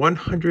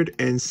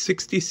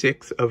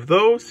 1,166 of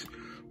those.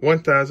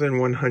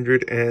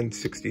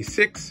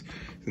 1,166.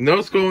 And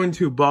those go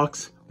into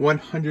box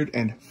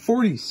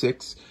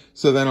 146.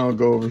 So then I'll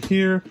go over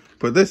here,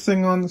 put this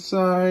thing on the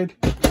side.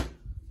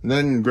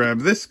 Then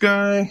grab this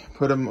guy,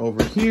 put him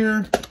over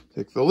here,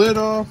 take the lid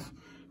off,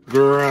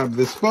 grab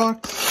this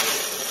box,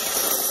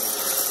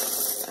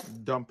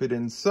 dump it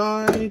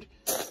inside,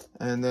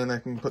 and then I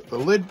can put the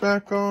lid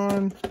back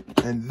on.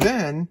 And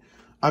then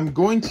I'm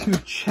going to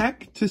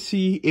check to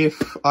see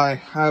if I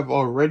have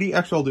already,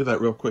 actually I'll do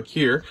that real quick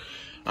here.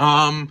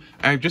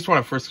 I just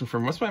want to first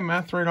confirm, what's my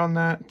math right on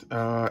that?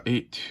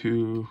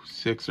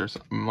 826 or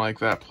something like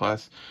that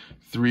plus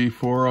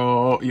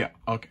 340. Yeah,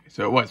 okay,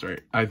 so it was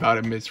right. I thought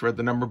I misread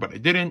the number, but I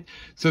didn't.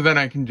 So then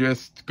I can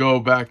just go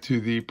back to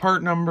the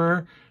part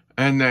number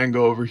and then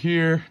go over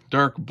here,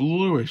 dark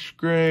bluish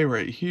gray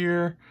right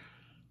here.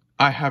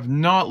 I have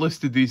not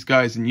listed these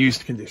guys in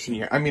used condition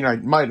yet. I mean, I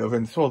might have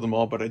and sold them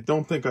all, but I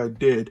don't think I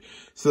did.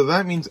 So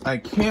that means I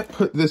can't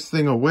put this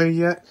thing away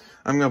yet.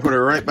 I'm going to put it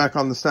right back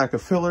on the stack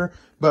of filler.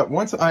 But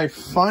once I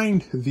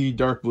find the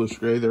dark bluish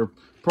gray, they're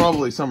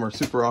probably somewhere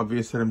super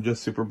obvious that I'm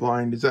just super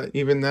blind. Is that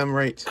even them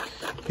right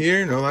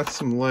here? No, that's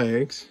some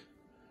legs.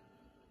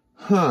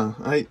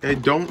 I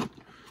don't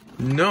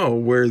know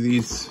where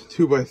these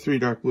 2x3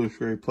 dark bluish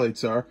gray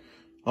plates are.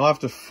 I'll have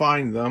to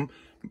find them.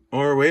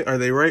 Or wait, are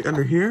they right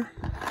under here?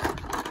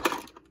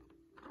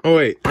 Oh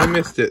wait, I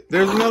missed it.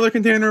 There's another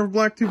container of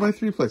black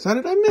 2x3 plates. How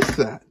did I miss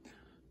that?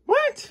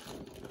 What?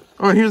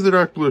 Oh, here's the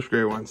dark bluish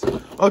gray ones.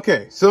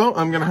 Okay, so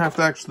I'm gonna have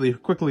to actually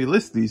quickly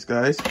list these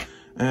guys.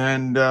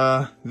 And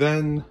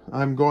then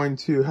I'm going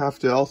to have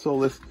to also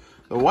list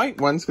the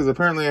white ones, because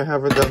apparently I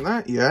haven't done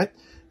that yet.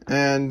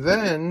 And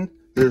then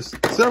there's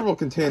several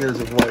containers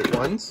of white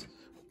ones.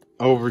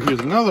 Over here's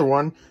another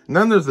one. And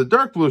then there's the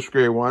dark bluish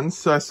gray ones.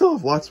 So I still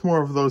have lots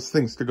more of those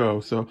things to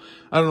go. So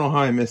I don't know how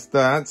I missed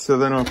that. So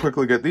then I'll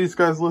quickly get these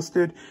guys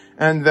listed.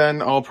 And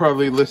then I'll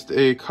probably list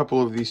a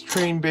couple of these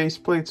train base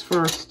plates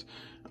first.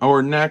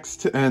 Or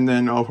next. And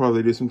then I'll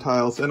probably do some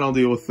tiles. And I'll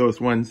deal with those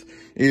ones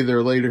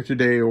either later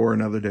today or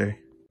another day.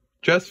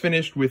 Just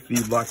finished with the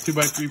black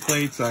 2x3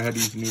 plates. I had to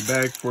use a new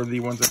bag for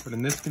the ones I put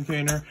in this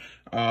container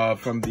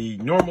from the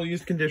normal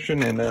use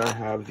condition, and then I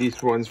have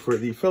these ones for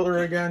the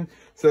filler again.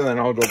 So then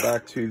I'll go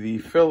back to the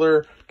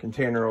filler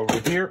container over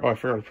here. Oh, I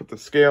forgot to put the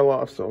scale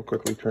off, so I'll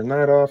quickly turn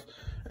that off.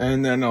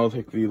 And then I'll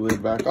take the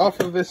lid back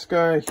off of this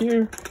guy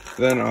here.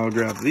 Then I'll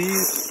grab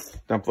these,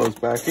 dump those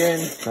back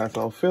in. That's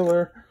all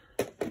filler.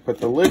 Put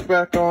the lid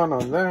back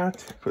on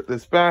that. Put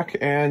this back,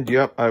 and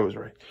yep, I was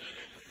right.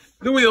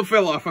 The wheel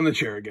fell off on the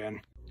chair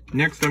again.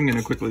 Next, I'm going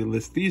to quickly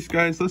list these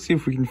guys. Let's see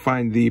if we can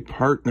find the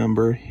part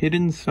number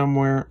hidden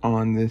somewhere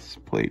on this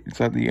plate. It's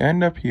at the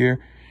end up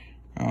here.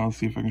 I'll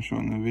see if I can show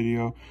it in the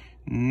video.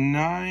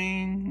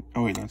 9...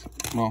 Oh, wait, that's...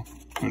 Well,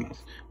 who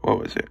knows? What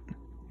was it?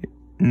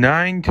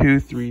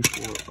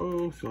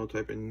 92340. So I'll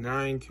type in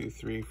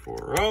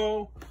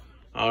 92340.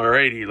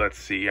 Alrighty, let's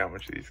see how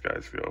much these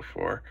guys go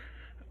for.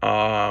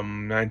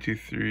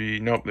 923,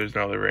 nope, there's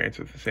no other variants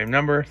with the same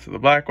number. So the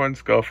black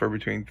ones go for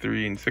between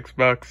 $3 and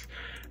 $6.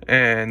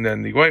 And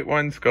then the white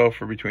ones go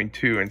for between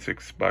 $2 and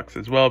 $6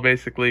 as well,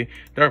 basically.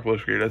 Dark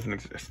bluish gray doesn't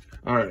exist.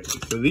 Alright,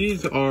 so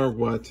these are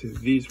what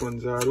these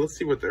ones are. Let's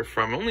see what they're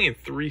from. Only in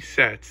 3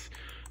 sets.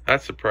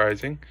 That's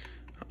surprising.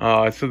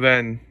 So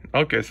then,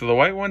 okay, so the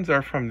white ones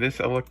are from this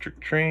electric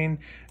train.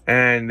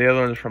 And the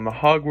other ones are from the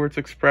Hogwarts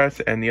Express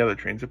and the other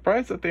train.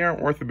 Surprised that they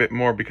aren't worth a bit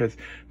more, because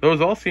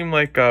those all seem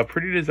like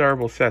pretty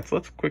desirable sets.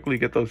 Let's quickly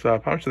get those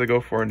up. How much do they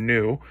go for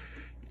new?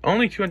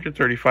 Only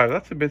 $235.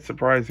 That's a bit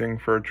surprising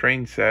for a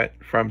train set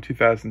from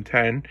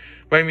 2010.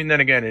 But I mean, then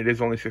again, it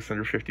is only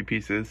 650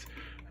 pieces.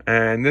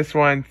 And this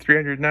one,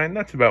 $309.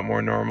 That's about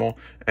more normal.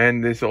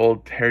 And this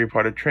old Harry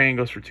Potter train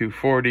goes for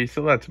 $240.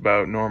 So that's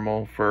about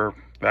normal for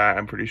that,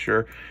 I'm pretty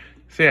sure.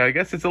 So yeah, I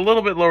guess it's a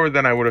little bit lower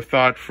than I would have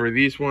thought for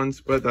these ones,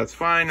 but that's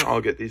fine.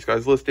 I'll get these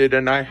guys listed.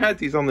 And I had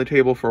these on the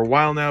table for a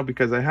while now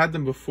because I had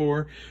them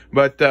before,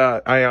 but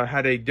I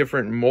had a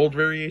different mold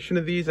variation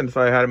of these, and so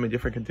I had them in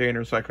different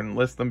containers, so I couldn't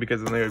list them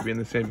because then they would be in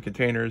the same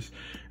containers,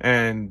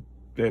 and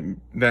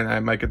then I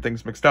might get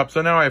things mixed up.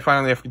 So now I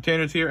finally have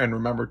containers here, and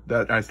remember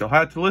that I still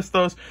had to list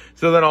those.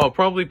 So then I'll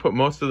probably put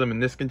most of them in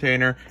this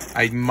container.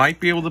 I might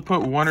be able to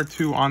put 1 or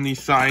 2 on the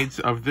sides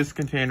of this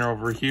container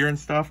over here and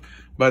stuff.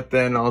 But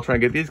then I'll try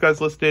and get these guys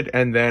listed,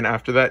 and then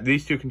after that,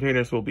 these 2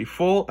 containers will be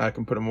full. I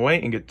can put them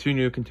away and get 2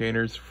 new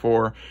containers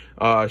for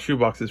shoe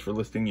boxes for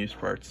listing used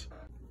parts.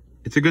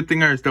 It's a good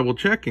thing I was double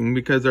checking,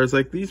 because I was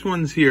like, these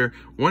ones here,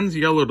 one's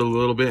yellowed a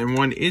little bit and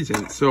one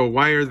isn't. So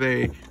why are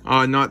they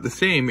not the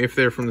same if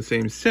they're from the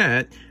same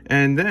set?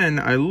 And then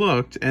I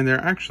looked, and they're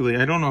actually,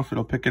 I don't know if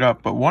it'll pick it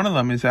up, but one of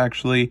them is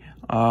actually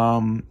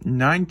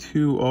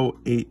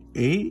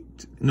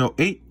 92088, no,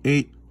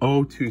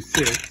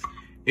 88026.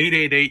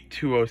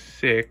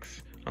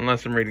 888206,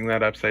 unless I'm reading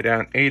that upside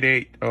down.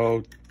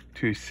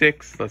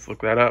 88026, let's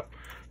look that up.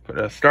 Put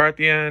a star at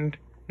the end.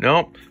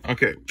 Nope.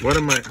 Okay,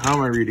 how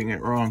am I reading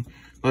it wrong?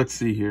 Let's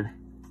see here.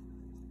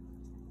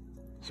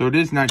 So it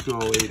is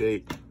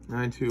 92088.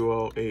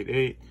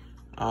 92088.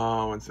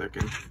 1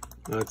 second.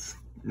 That's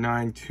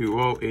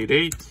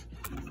 92088.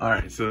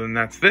 Alright, so then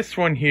that's this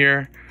one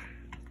here.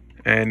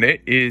 And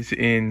it is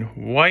in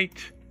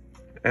white.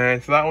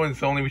 And so that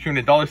one's only between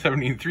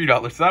 $1.70 and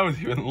 $3, so that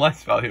was even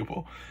less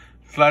valuable.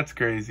 So that's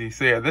crazy.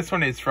 So yeah, this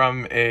one is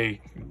from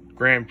a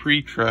Grand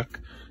Prix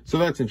truck. So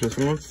that's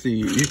interesting. Let's see.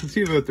 You can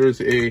see that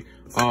there's a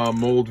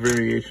mold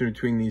variation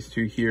between these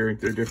 2 here.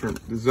 They're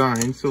different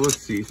designs. So let's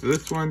see. So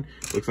this one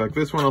looks like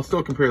this one. I'll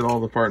still compare all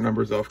the part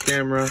numbers off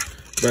camera.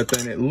 But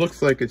then it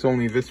looks like it's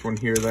only this one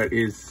here that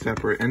is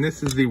separate. And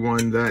this is the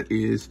one that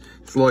is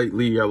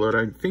slightly yellowed.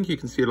 I think you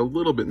can see it a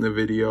little bit in the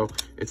video.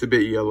 It's a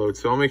bit yellowed,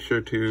 so I'll make sure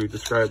to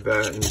describe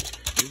that. And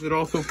is it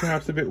also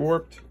perhaps a bit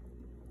warped?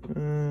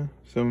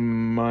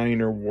 Some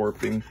minor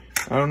warping.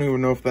 I don't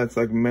even know if that's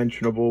like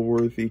mentionable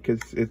worthy,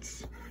 because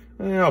it's...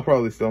 I'll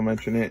probably still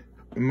mention it.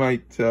 It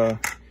might... yeah,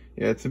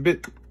 it's a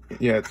bit...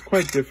 Yeah, it's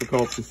quite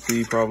difficult to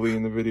see probably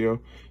in the video.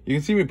 You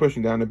can see me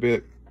pushing down a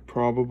bit,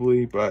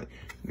 probably, but...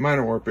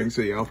 minor warping.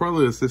 So yeah, I'll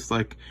probably list this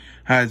like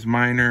has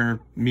minor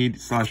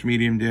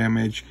medium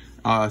damage,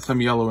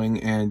 some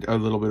yellowing, and a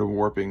little bit of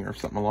warping or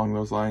something along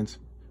those lines.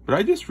 But but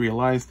I just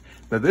realized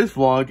that this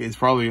vlog is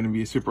probably going to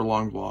be a super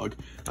long vlog.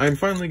 I'm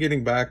finally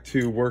getting back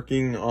to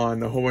working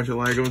on a whole bunch of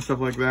Lego and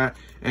stuff like that,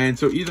 and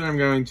so either I'm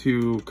going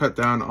to cut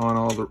down on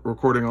all the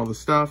recording all the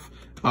stuff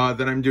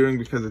that I'm doing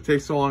because it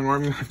takes so long, or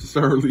I'm going to have to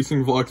start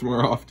releasing vlogs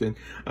more often.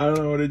 I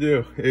don't know what to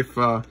do. If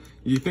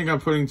you think I'm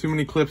putting too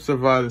many clips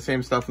of the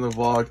same stuff in the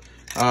vlog,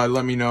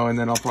 let me know, and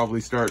then I'll probably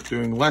start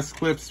doing less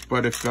clips.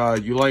 But if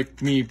you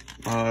like me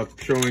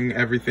showing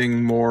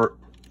everything more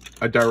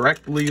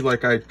directly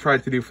like I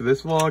tried to do for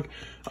this vlog,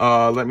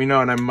 let me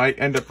know, and I might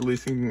end up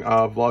releasing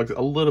vlogs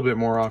a little bit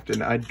more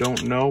often. I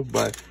don't know,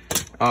 but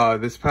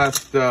this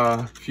past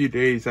few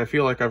days I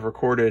feel like I've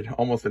recorded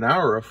almost an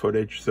hour of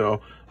footage,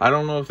 so I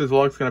don't know if this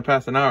vlog's gonna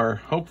pass an hour.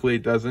 Hopefully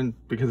it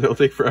doesn't, because it'll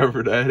take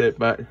forever to edit,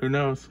 but who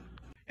knows.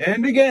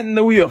 And again,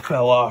 the wheel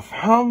fell off.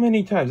 How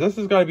many times? This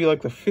has got to be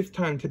like the 5th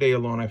time today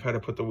alone I've had to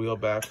put the wheel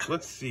back.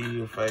 Let's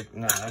see if I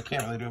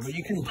can't really do it, but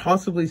you can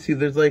possibly see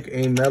there's like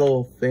a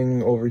metal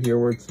thing over here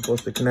where it's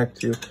supposed to connect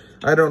to.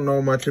 I don't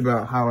know much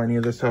about how any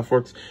of this stuff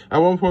works. At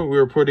one point we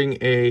were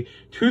putting a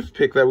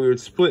toothpick that we would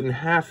split in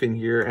half in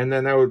here, and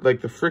then that would,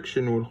 like, the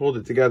friction would hold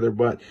it together,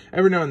 but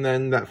every now and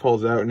then that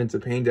falls out and it's a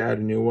pain to add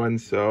a new one,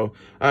 so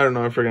I don't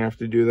know if we're gonna have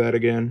to do that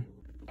again.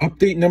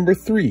 Update number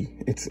 3.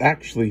 It's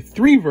actually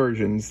 3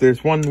 versions.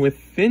 There's one with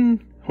thin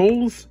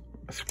holes,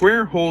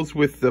 square holes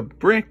with the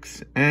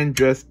bricks, and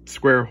just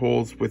square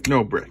holes with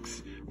no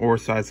bricks or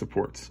side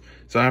supports.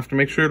 So I have to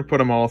make sure to put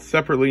them all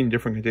separately in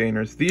different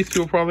containers. These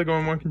 2 will probably go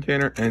in one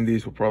container, and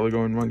these will probably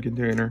go in one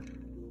container.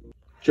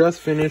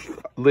 Just finished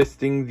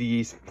listing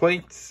these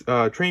plates,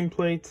 train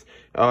plates.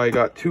 I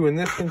got 2 in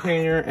this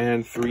container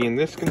and 3 in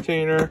this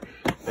container.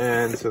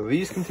 And so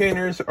these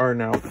containers are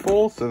now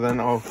full, so then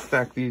I'll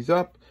stack these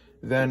up.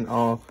 Then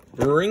I'll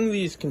bring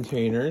these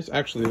containers.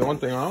 Actually, the one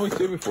thing I always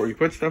do before you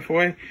put stuff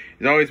away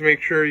is always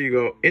make sure you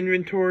go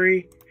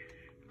inventory,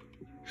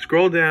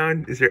 scroll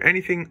down. Is there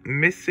anything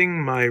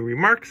missing my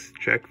remarks?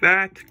 Check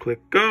that, click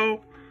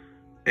go,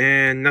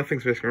 and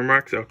nothing's missing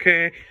remarks.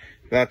 Okay,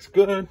 that's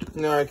good.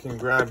 Now I can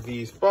grab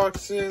these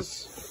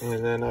boxes,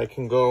 and then I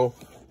can go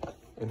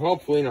and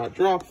hopefully not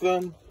drop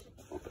them,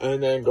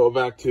 and then go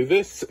back to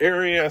this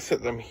area,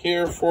 set them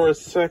here for a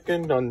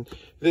second on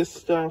this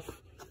stuff,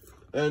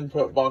 and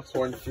put box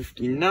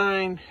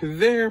 159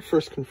 there.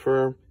 First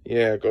confirm.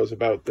 Yeah, it goes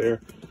about there.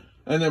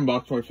 And then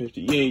box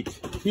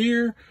 158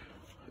 here.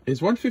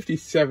 Is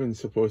 157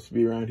 supposed to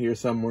be around here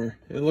somewhere?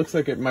 It looks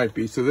like it might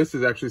be. So this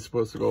is actually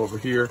supposed to go over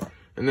here,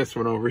 and this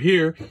one over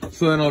here.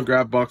 So then I'll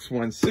grab box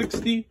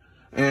 160,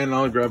 and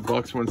I'll grab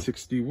box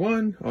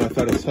 161. Oh, I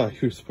thought I saw a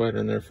huge spider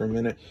in there for a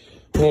minute.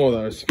 Oh,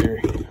 that was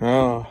scary.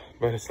 Oh,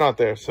 but it's not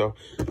there, so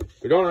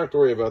we don't have to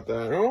worry about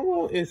that. Oh,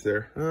 well, is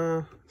there?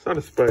 It's not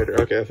a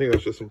spider. Okay, I think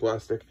that's just some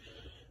plastic.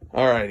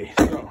 Alrighty,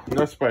 so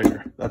no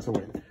spider. That's a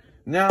win.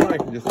 Now I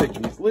can just take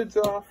these lids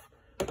off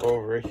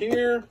over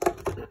here.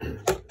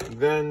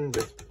 Then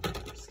just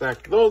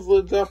stack those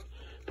lids up.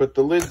 Put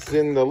the lids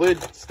in the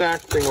lid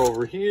stack thing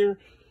over here.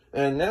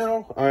 And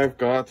now I've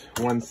got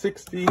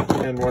 160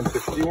 and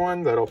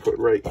 161 that I'll put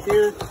right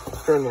here.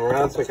 Turn them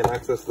around so I can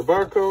access the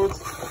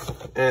barcodes.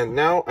 And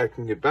now I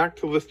can get back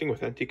to listing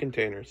with empty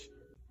containers.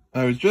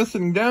 I was just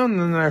sitting down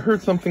and then I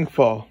heard something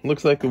fall.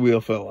 Looks like the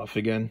wheel fell off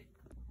again.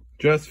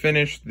 Just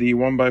finished the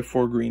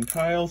 1x4 green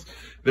tiles.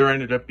 There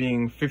ended up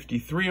being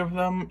 53 of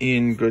them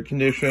in good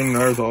condition.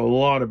 There's a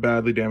lot of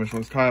badly damaged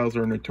ones. Tiles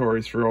are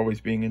notorious for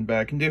always being in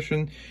bad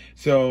condition.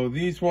 So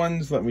these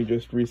ones, let me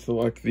just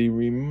reselect the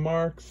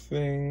remarks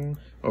thing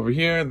over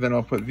here. Then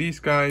I'll put these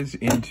guys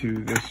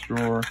into this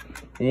drawer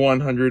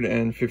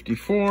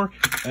 154.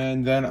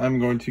 And then I'm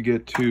going to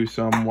get to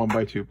some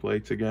 1x2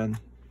 plates again.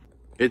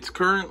 It's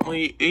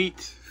currently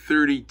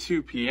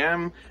 8:32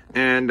 p.m.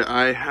 and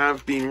I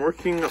have been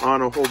working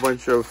on a whole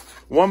bunch of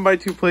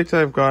 1x2 plates.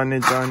 I've gotten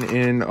it done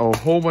in a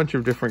whole bunch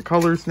of different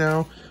colors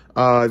now.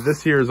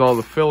 This here is all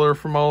the filler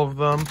from all of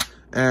them,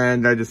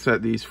 and I just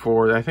set these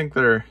for, I think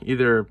they're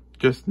either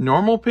just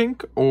normal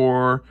pink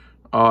or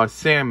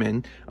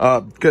salmon,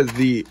 because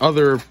the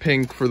other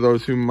pink, for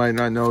those who might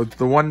not know,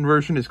 the one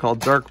version is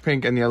called dark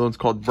pink and the other one's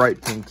called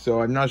bright pink.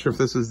 So I'm not sure if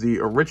this is the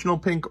original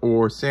pink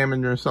or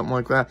salmon or something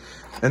like that.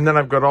 And then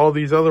I've got all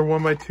these other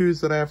 1x2s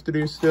that I have to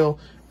do still.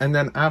 And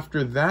then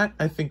after that,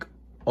 I think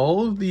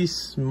all of these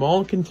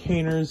small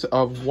containers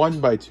of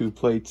 1x2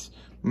 plates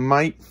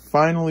might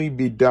finally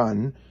be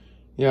done.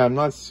 Yeah, I'm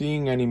not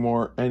seeing any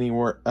more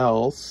anywhere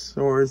else.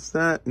 Or is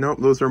that? Nope,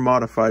 those are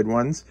modified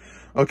ones.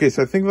 Okay,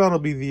 so I think that'll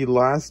be the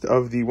last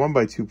of the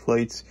 1x2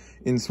 plates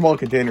in small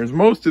containers.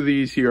 Most of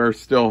these here are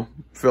still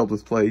filled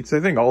with plates. I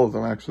think all of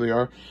them actually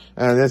are.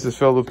 And this is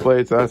filled with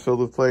plates, that's filled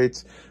with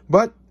plates.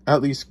 But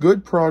at least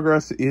good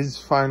progress is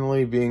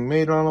finally being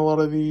made on a lot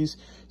of these.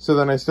 So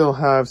then I still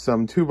have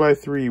some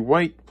 2x3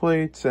 white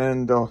plates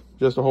and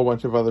just a whole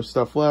bunch of other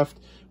stuff left.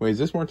 Wait, is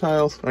this more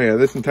tiles? Oh yeah,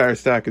 this entire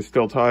stack is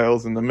still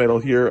tiles in the middle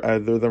here,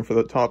 other than for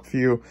the top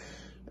few.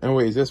 And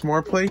wait, is this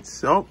more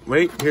plates? Oh,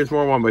 wait, here's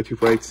more 1x2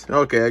 plates.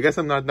 Okay, I guess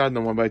I'm not done the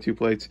 1x2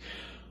 plates.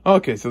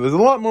 Okay, so there's a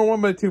lot more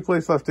 1x2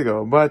 plates left to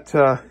go, but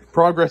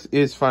progress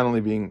is finally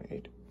being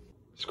made.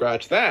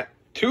 Scratch that.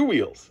 2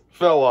 wheels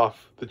fell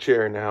off the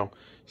chair now.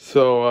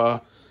 So,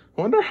 I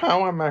wonder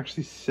how I'm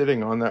actually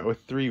sitting on that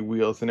with 3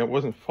 wheels and it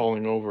wasn't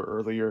falling over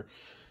earlier.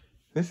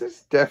 This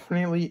is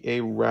definitely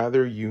a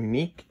rather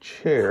unique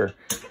chair,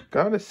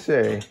 gotta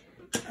say.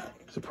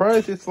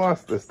 Surprised it's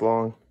lasted this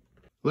long.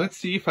 Let's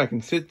see if I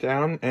can sit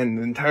down and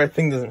the entire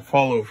thing doesn't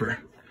fall over.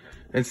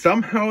 And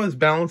somehow is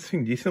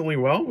balancing decently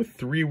well with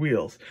 3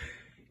 wheels.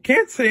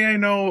 Can't say I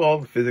know all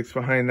the physics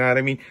behind that.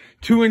 I mean,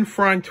 2 in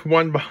front,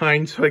 1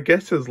 behind, so I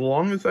guess as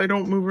long as I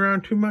don't move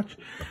around too much.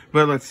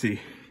 But let's see.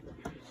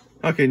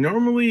 Okay,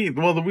 normally,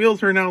 well, the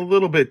wheels are now a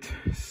little bit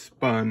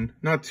spun,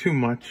 not too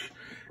much.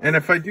 And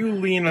if I do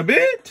lean a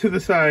bit to the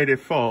side, it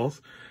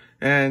falls.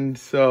 And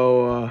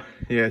so,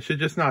 yeah, I should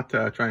just not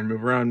try and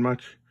move around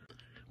much.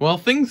 Well,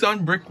 things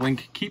on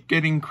Bricklink keep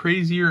getting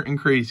crazier and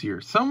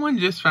crazier. Someone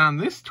just found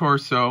this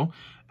torso,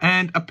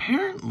 and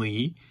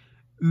apparently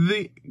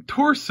the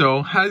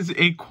torso has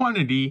a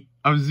quantity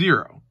of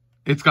 0.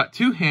 It's got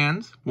 2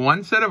 hands,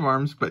 1 set of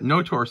arms, but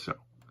no torso.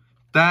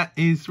 That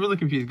is really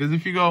confusing, because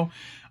if you go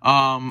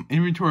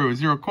inventory with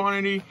 0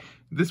 quantity,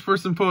 this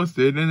person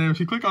posted, and then if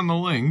you click on the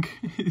link,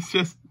 it's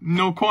just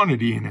no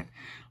quantity in it.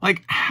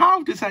 Like,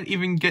 how does that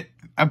even get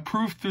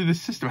approved through the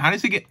system? How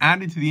does it get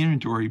added to the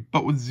inventory,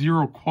 but with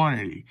 0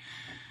 quantity?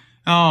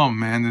 Oh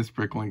man, this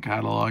Bricklink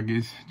catalog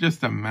is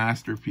just a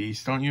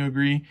masterpiece, don't you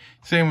agree?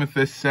 Same with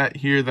this set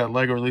here that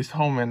LEGO released.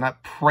 Oh man,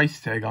 that price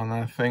tag on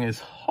that thing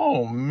is,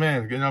 oh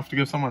man, good enough to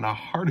give someone a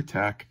heart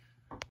attack.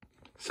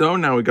 So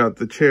now we got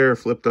the chair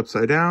flipped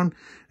upside down,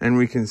 and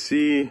we can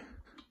see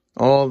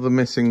all the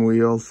missing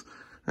wheels.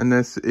 And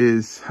this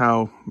is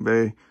how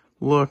they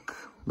look,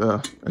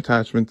 the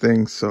attachment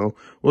things. So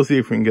we'll see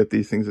if we can get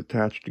these things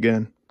attached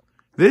again.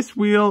 This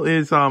wheel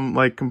is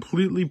like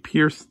completely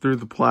pierced through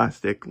the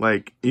plastic.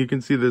 Like you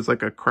can see there's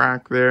like a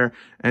crack there,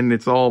 and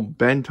it's all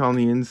bent on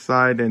the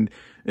inside, and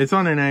it's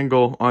on an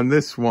angle on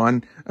this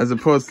one as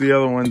opposed to the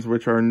other ones,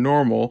 which are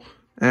normal.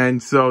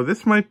 And so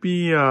this might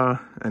be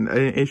an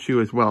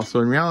issue as well. So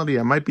in reality,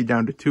 I might be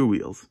down to 2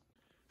 wheels.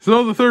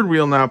 So the 3rd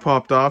wheel now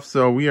popped off,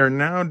 so we are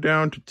now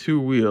down to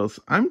 2 wheels.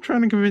 I'm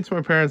trying to convince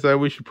my parents that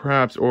we should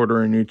perhaps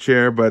order a new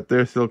chair, but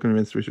they're still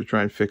convinced we should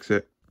try and fix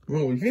it.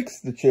 Well, we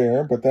fixed the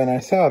chair, but then I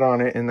sat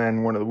on it, and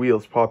then one of the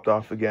wheels popped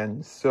off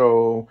again.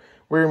 So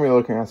we're going to be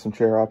looking at some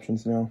chair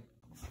options now.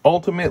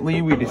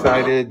 Ultimately, we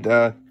decided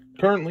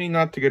currently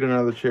not to get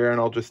another chair, and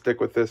I'll just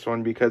stick with this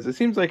one because it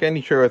seems like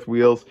any chair with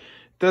wheels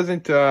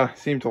doesn't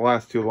seem to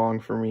last too long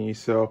for me.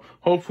 So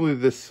hopefully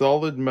this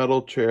solid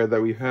metal chair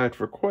that we've had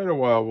for quite a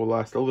while will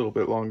last a little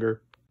bit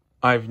longer.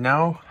 I've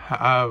now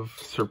have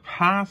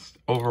surpassed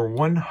over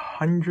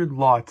 100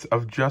 lots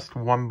of just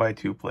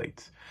 1x2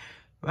 plates.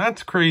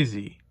 That's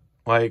crazy.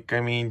 Like,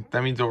 I mean,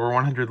 that means over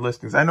 100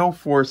 listings. I know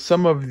for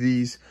some of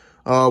these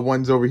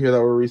ones over here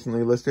that were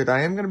recently listed,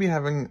 I am going to be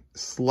having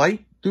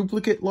slight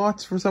duplicate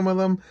lots for some of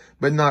them,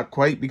 but not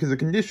quite, because the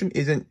condition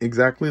isn't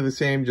exactly the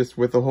same, just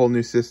with a whole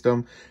new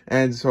system.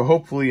 And so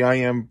hopefully I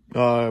am,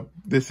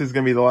 this is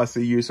going to be the last I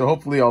use, so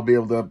hopefully I'll be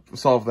able to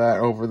solve that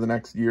over the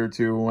next year or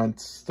two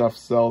once stuff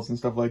sells and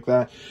stuff like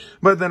that.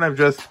 But then I've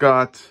just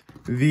got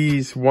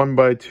these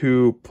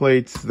 1x2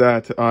 plates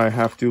that I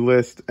have to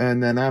list,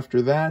 and then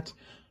after that,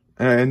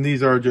 and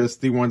these are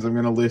just the ones I'm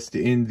going to list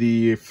in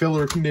the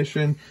filler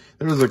condition.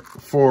 There's like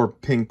 4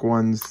 pink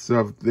ones,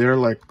 so they're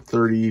like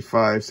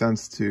 35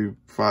 cents to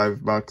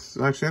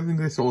 $5. Actually, I think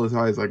they sold as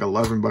high as like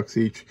 11 bucks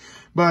each,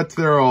 but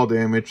they're all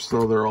damaged,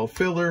 so they're all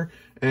filler.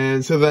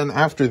 And so then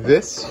after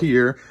this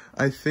here,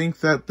 I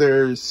think that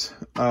there's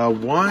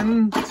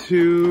 1,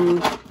 2,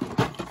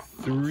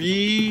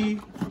 3,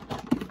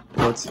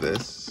 what's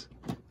this?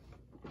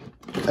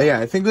 Yeah,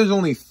 I think there's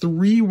only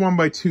 3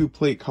 1x2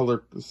 plate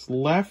colors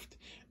left.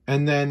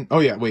 And then, oh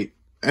yeah, wait.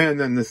 And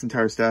then this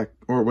entire stack,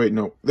 or wait,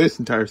 no, this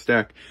entire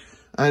stack.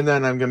 And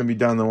then I'm going to be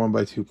done the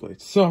 1x2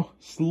 plates. So,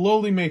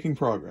 slowly making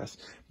progress.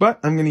 But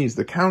I'm going to use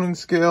the counting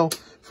scale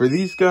for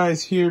these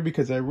guys here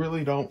because I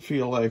really don't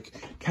feel like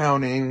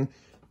counting.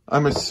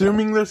 I'm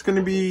assuming there's going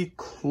to be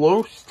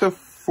close to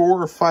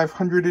 400 or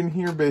 500 in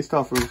here based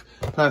off of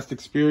past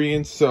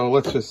experience. So,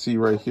 let's just see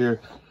right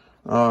here.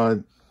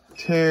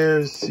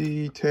 Tear,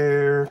 C,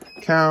 tear,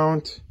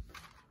 count.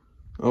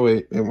 Oh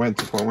wait, it went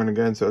to point 1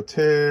 again, so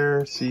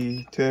tear,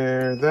 C,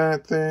 tear,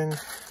 that thing.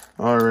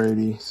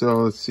 Alrighty, so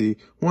let's see.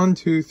 1,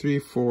 2, 3,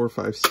 4,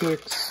 5,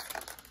 6,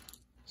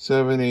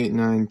 7, 8,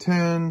 9,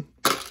 10.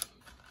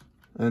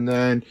 And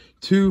then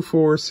 2,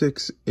 4,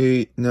 6,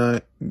 8,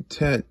 9,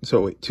 10.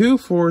 So wait, 2,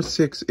 4,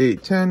 6,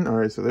 8, 10.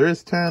 Alright, so there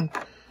is 10.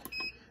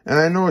 And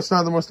I know it's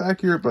not the most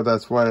accurate, but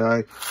that's why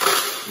I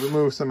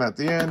remove some at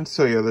the end.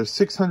 So yeah, there's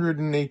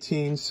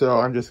 618, so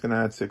I'm just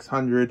gonna add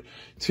 600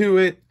 to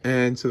it.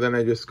 And so then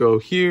I just go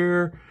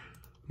here,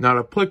 not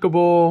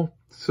applicable,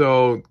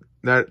 so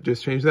that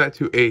just changed that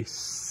to a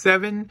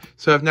 7.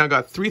 So I've now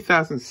got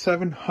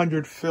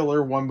 3,700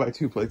 filler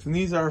 1x2 plates, and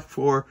these are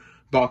for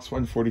box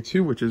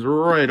 142, which is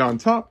right on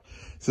top.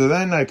 So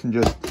then I can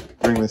just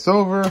bring this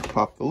over,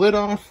 pop the lid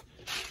off,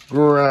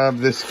 grab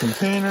this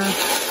container,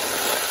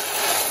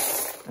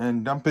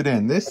 and dump it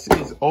in. This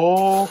is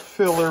all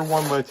filler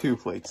 1x2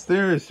 plates.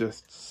 There is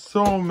just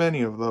so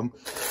many of them.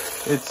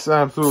 It's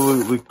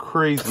absolutely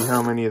crazy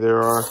how many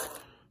there are.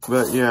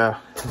 But yeah,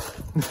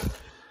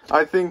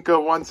 I think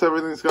once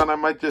everything's gone, I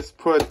might just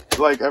put,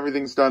 like,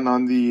 everything's done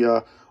on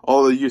the,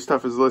 all the used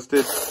stuff is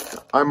listed.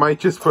 I might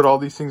just put all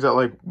these things at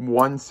like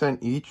 1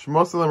 cent each.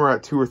 Most of them are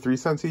at 2 or 3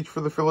 cents each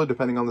for the filler,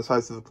 depending on the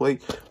size of the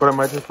plate. But I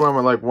might just put them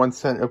at like 1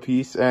 cent a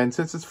piece. And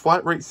since it's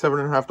flat rate,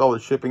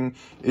 $7.50 shipping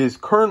is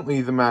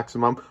currently the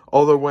maximum.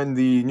 Although when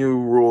the new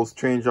rules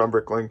change on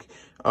Bricklink,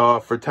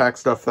 for tax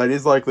stuff, that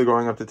is likely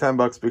going up to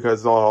 $10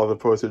 because all the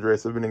postage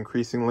rates have been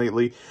increasing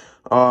lately.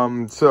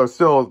 So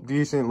still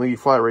decently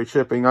flat rate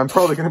shipping. I'm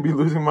probably going to be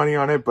losing money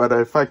on it, but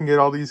if I can get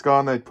all these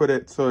gone, I'd put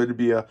it so it'd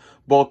be a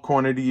bulk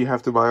quantity. You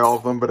have to buy all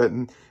of them, but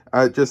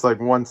at just like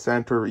 1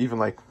 cent or even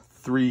like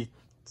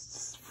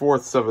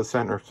 3/4 of a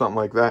cent or something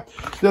like that,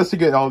 just to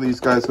get all these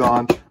guys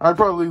gone. I'd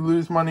probably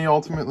lose money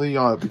ultimately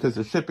because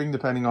of shipping,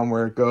 depending on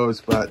where it goes.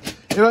 But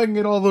if I can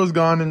get all those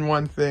gone in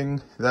one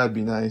thing, that'd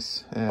be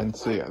nice. And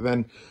so yeah,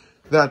 then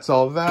that's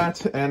all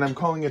that. And I'm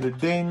calling it a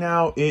day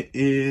now. It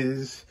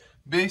is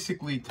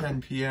basically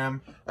 10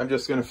 p.m. I'm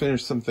just going to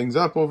finish some things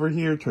up over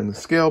here, turn the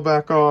scale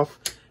back off,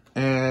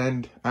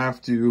 and I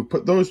have to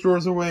put those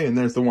drawers away. And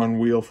there's the one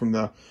wheel from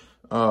the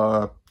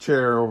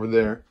chair over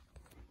there.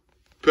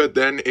 But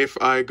then if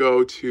I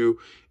go to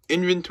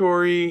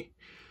inventory,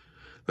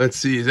 let's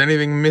see, is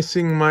anything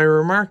missing my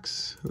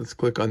remarks? Let's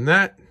click on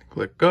that,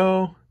 click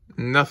go.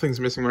 Nothing's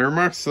missing my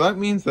remarks. So that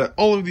means that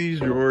all of these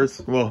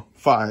drawers, well,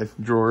 5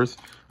 drawers,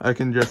 I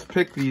can just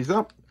pick these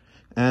up,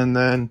 and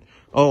then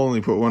I'll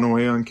only put one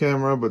away on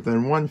camera, but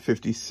then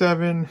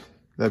 157,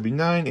 that'd be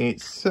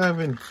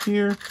 987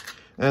 here.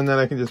 And then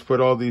I can just put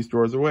all these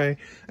drawers away.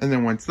 And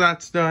then once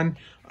that's done,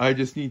 I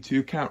just need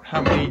to count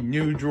how many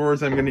new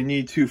drawers I'm going to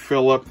need to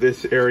fill up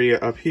this area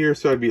up here.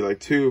 So it'd be like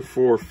 2,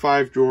 4,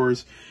 5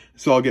 drawers.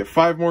 So I'll get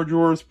 5 more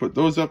drawers, put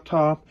those up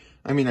top.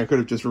 I mean, I could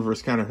have just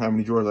reverse counted how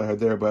many drawers I had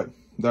there, but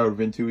that would have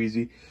been too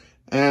easy.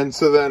 And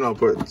so then I'll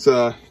put,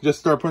 just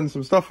start putting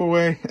some stuff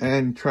away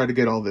and try to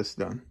get all this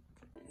done.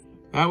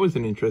 That was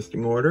an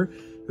interesting order.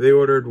 They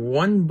ordered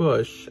 1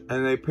 bush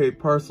and they paid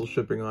parcel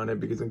shipping on it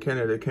because in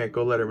Canada they can't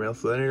go letter mail.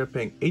 So they ended up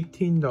paying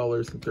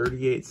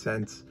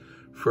 $18.38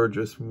 for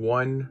just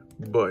 1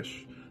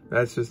 bush.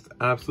 That's just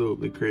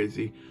absolutely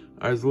crazy.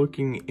 I was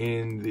looking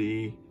in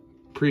the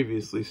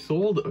previously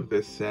sold of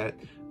this set,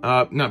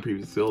 not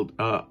previously sold,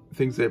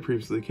 things that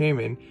previously came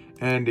in,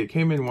 and it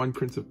came in 1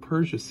 Prince of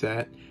Persia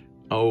set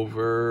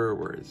over,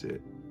 where is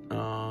it?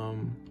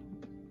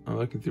 I'm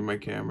looking through my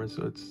camera,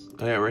 so it's,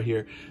 oh yeah, right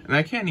here. And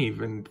I can't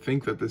even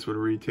think that this would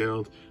have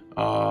retailed,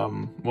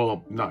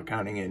 well, not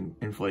counting in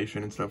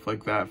inflation and stuff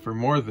like that, for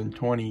more than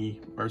 20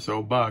 or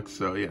so bucks.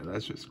 So yeah,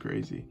 that's just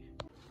crazy.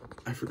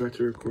 I forgot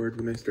to record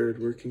when I started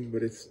working,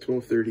 but it's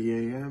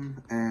 12:30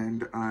 a.m.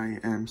 and I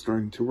am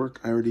starting to work.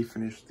 I already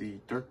finished the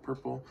dark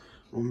purple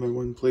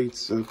 1x1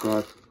 plates.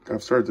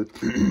 I've started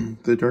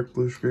the dark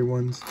bluish gray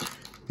ones.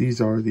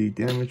 These are the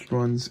damaged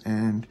ones,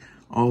 and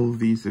all of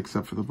these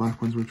except for the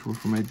black ones, which were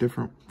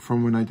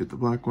from when I did the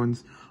black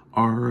ones,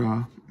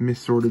 are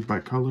missorted by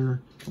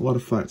color. A lot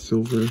of flat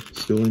silver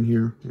still in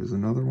here. Here's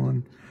another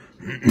one.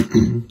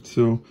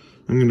 So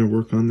I'm gonna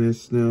work on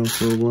this now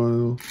for a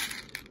while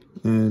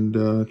and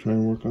try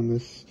and work on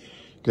this.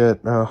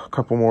 Get a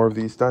couple more of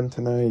these done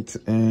tonight,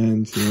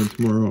 and so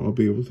tomorrow I'll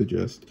be able to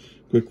just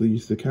quickly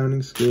use the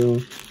counting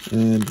scale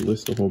and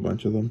list a whole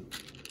bunch of them.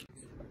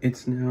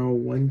 It's now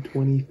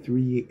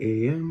 1:23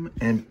 a.m.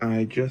 and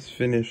I just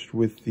finished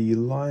with the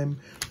lime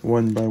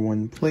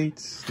 1x1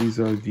 plates. These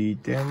are the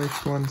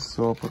damaged ones,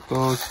 so I'll put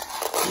those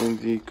in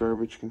the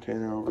garbage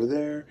container over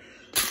there.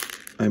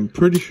 I'm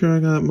pretty sure I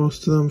got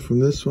most of them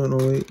from this one. Oh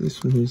wait,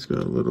 this one here's got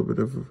a little bit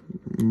of a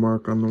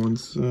mark on the one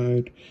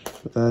side.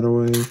 Put that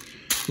away.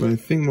 But I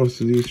think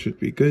most of these should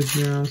be good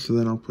now, so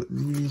then I'll put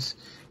these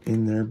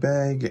in their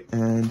bag.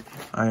 And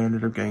I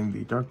ended up getting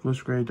the dark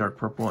bluish gray, dark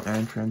purple,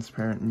 and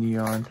transparent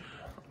neon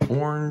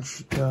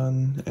orange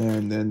done,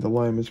 and then the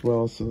lime as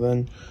well. So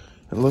then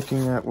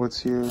looking at what's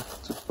here,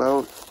 it's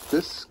about,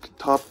 this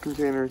top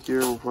container here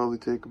will probably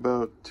take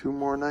about 2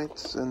 more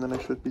nights and then I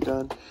should be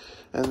done.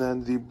 And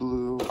then the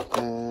blue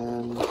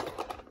and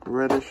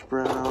reddish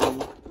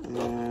brown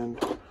and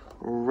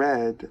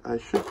red I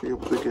should be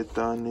able to get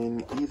done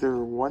in either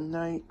 1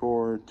 night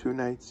or 2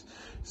 nights.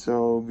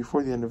 So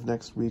before the end of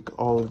next week,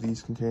 all of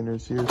these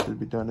containers here should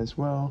be done as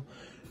well.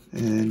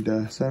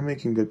 And so I'm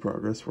making good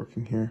progress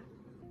working here.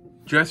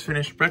 Just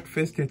finished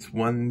breakfast. It's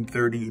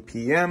 1:30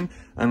 p.m.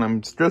 and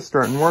I'm just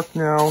starting work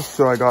now.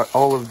 So I got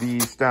all of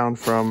these down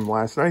from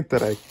last night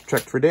that I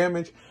checked for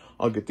damage.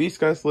 I'll get these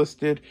guys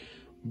listed,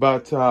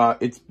 but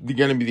it's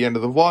gonna be the end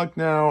of the vlog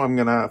now. I'm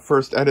gonna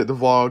first edit the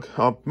vlog.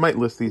 I might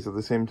list these at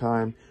the same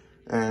time.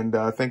 And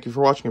thank you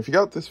for watching if you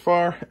got this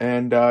far.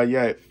 And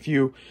yeah, if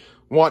you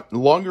want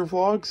longer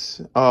vlogs,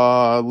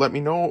 let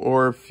me know.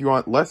 Or if you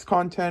want less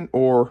content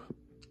or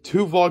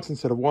 2 vlogs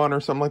instead of 1 or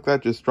something like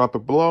that, just drop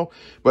it below.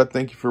 But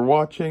thank you for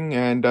watching,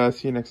 and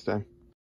see you next time.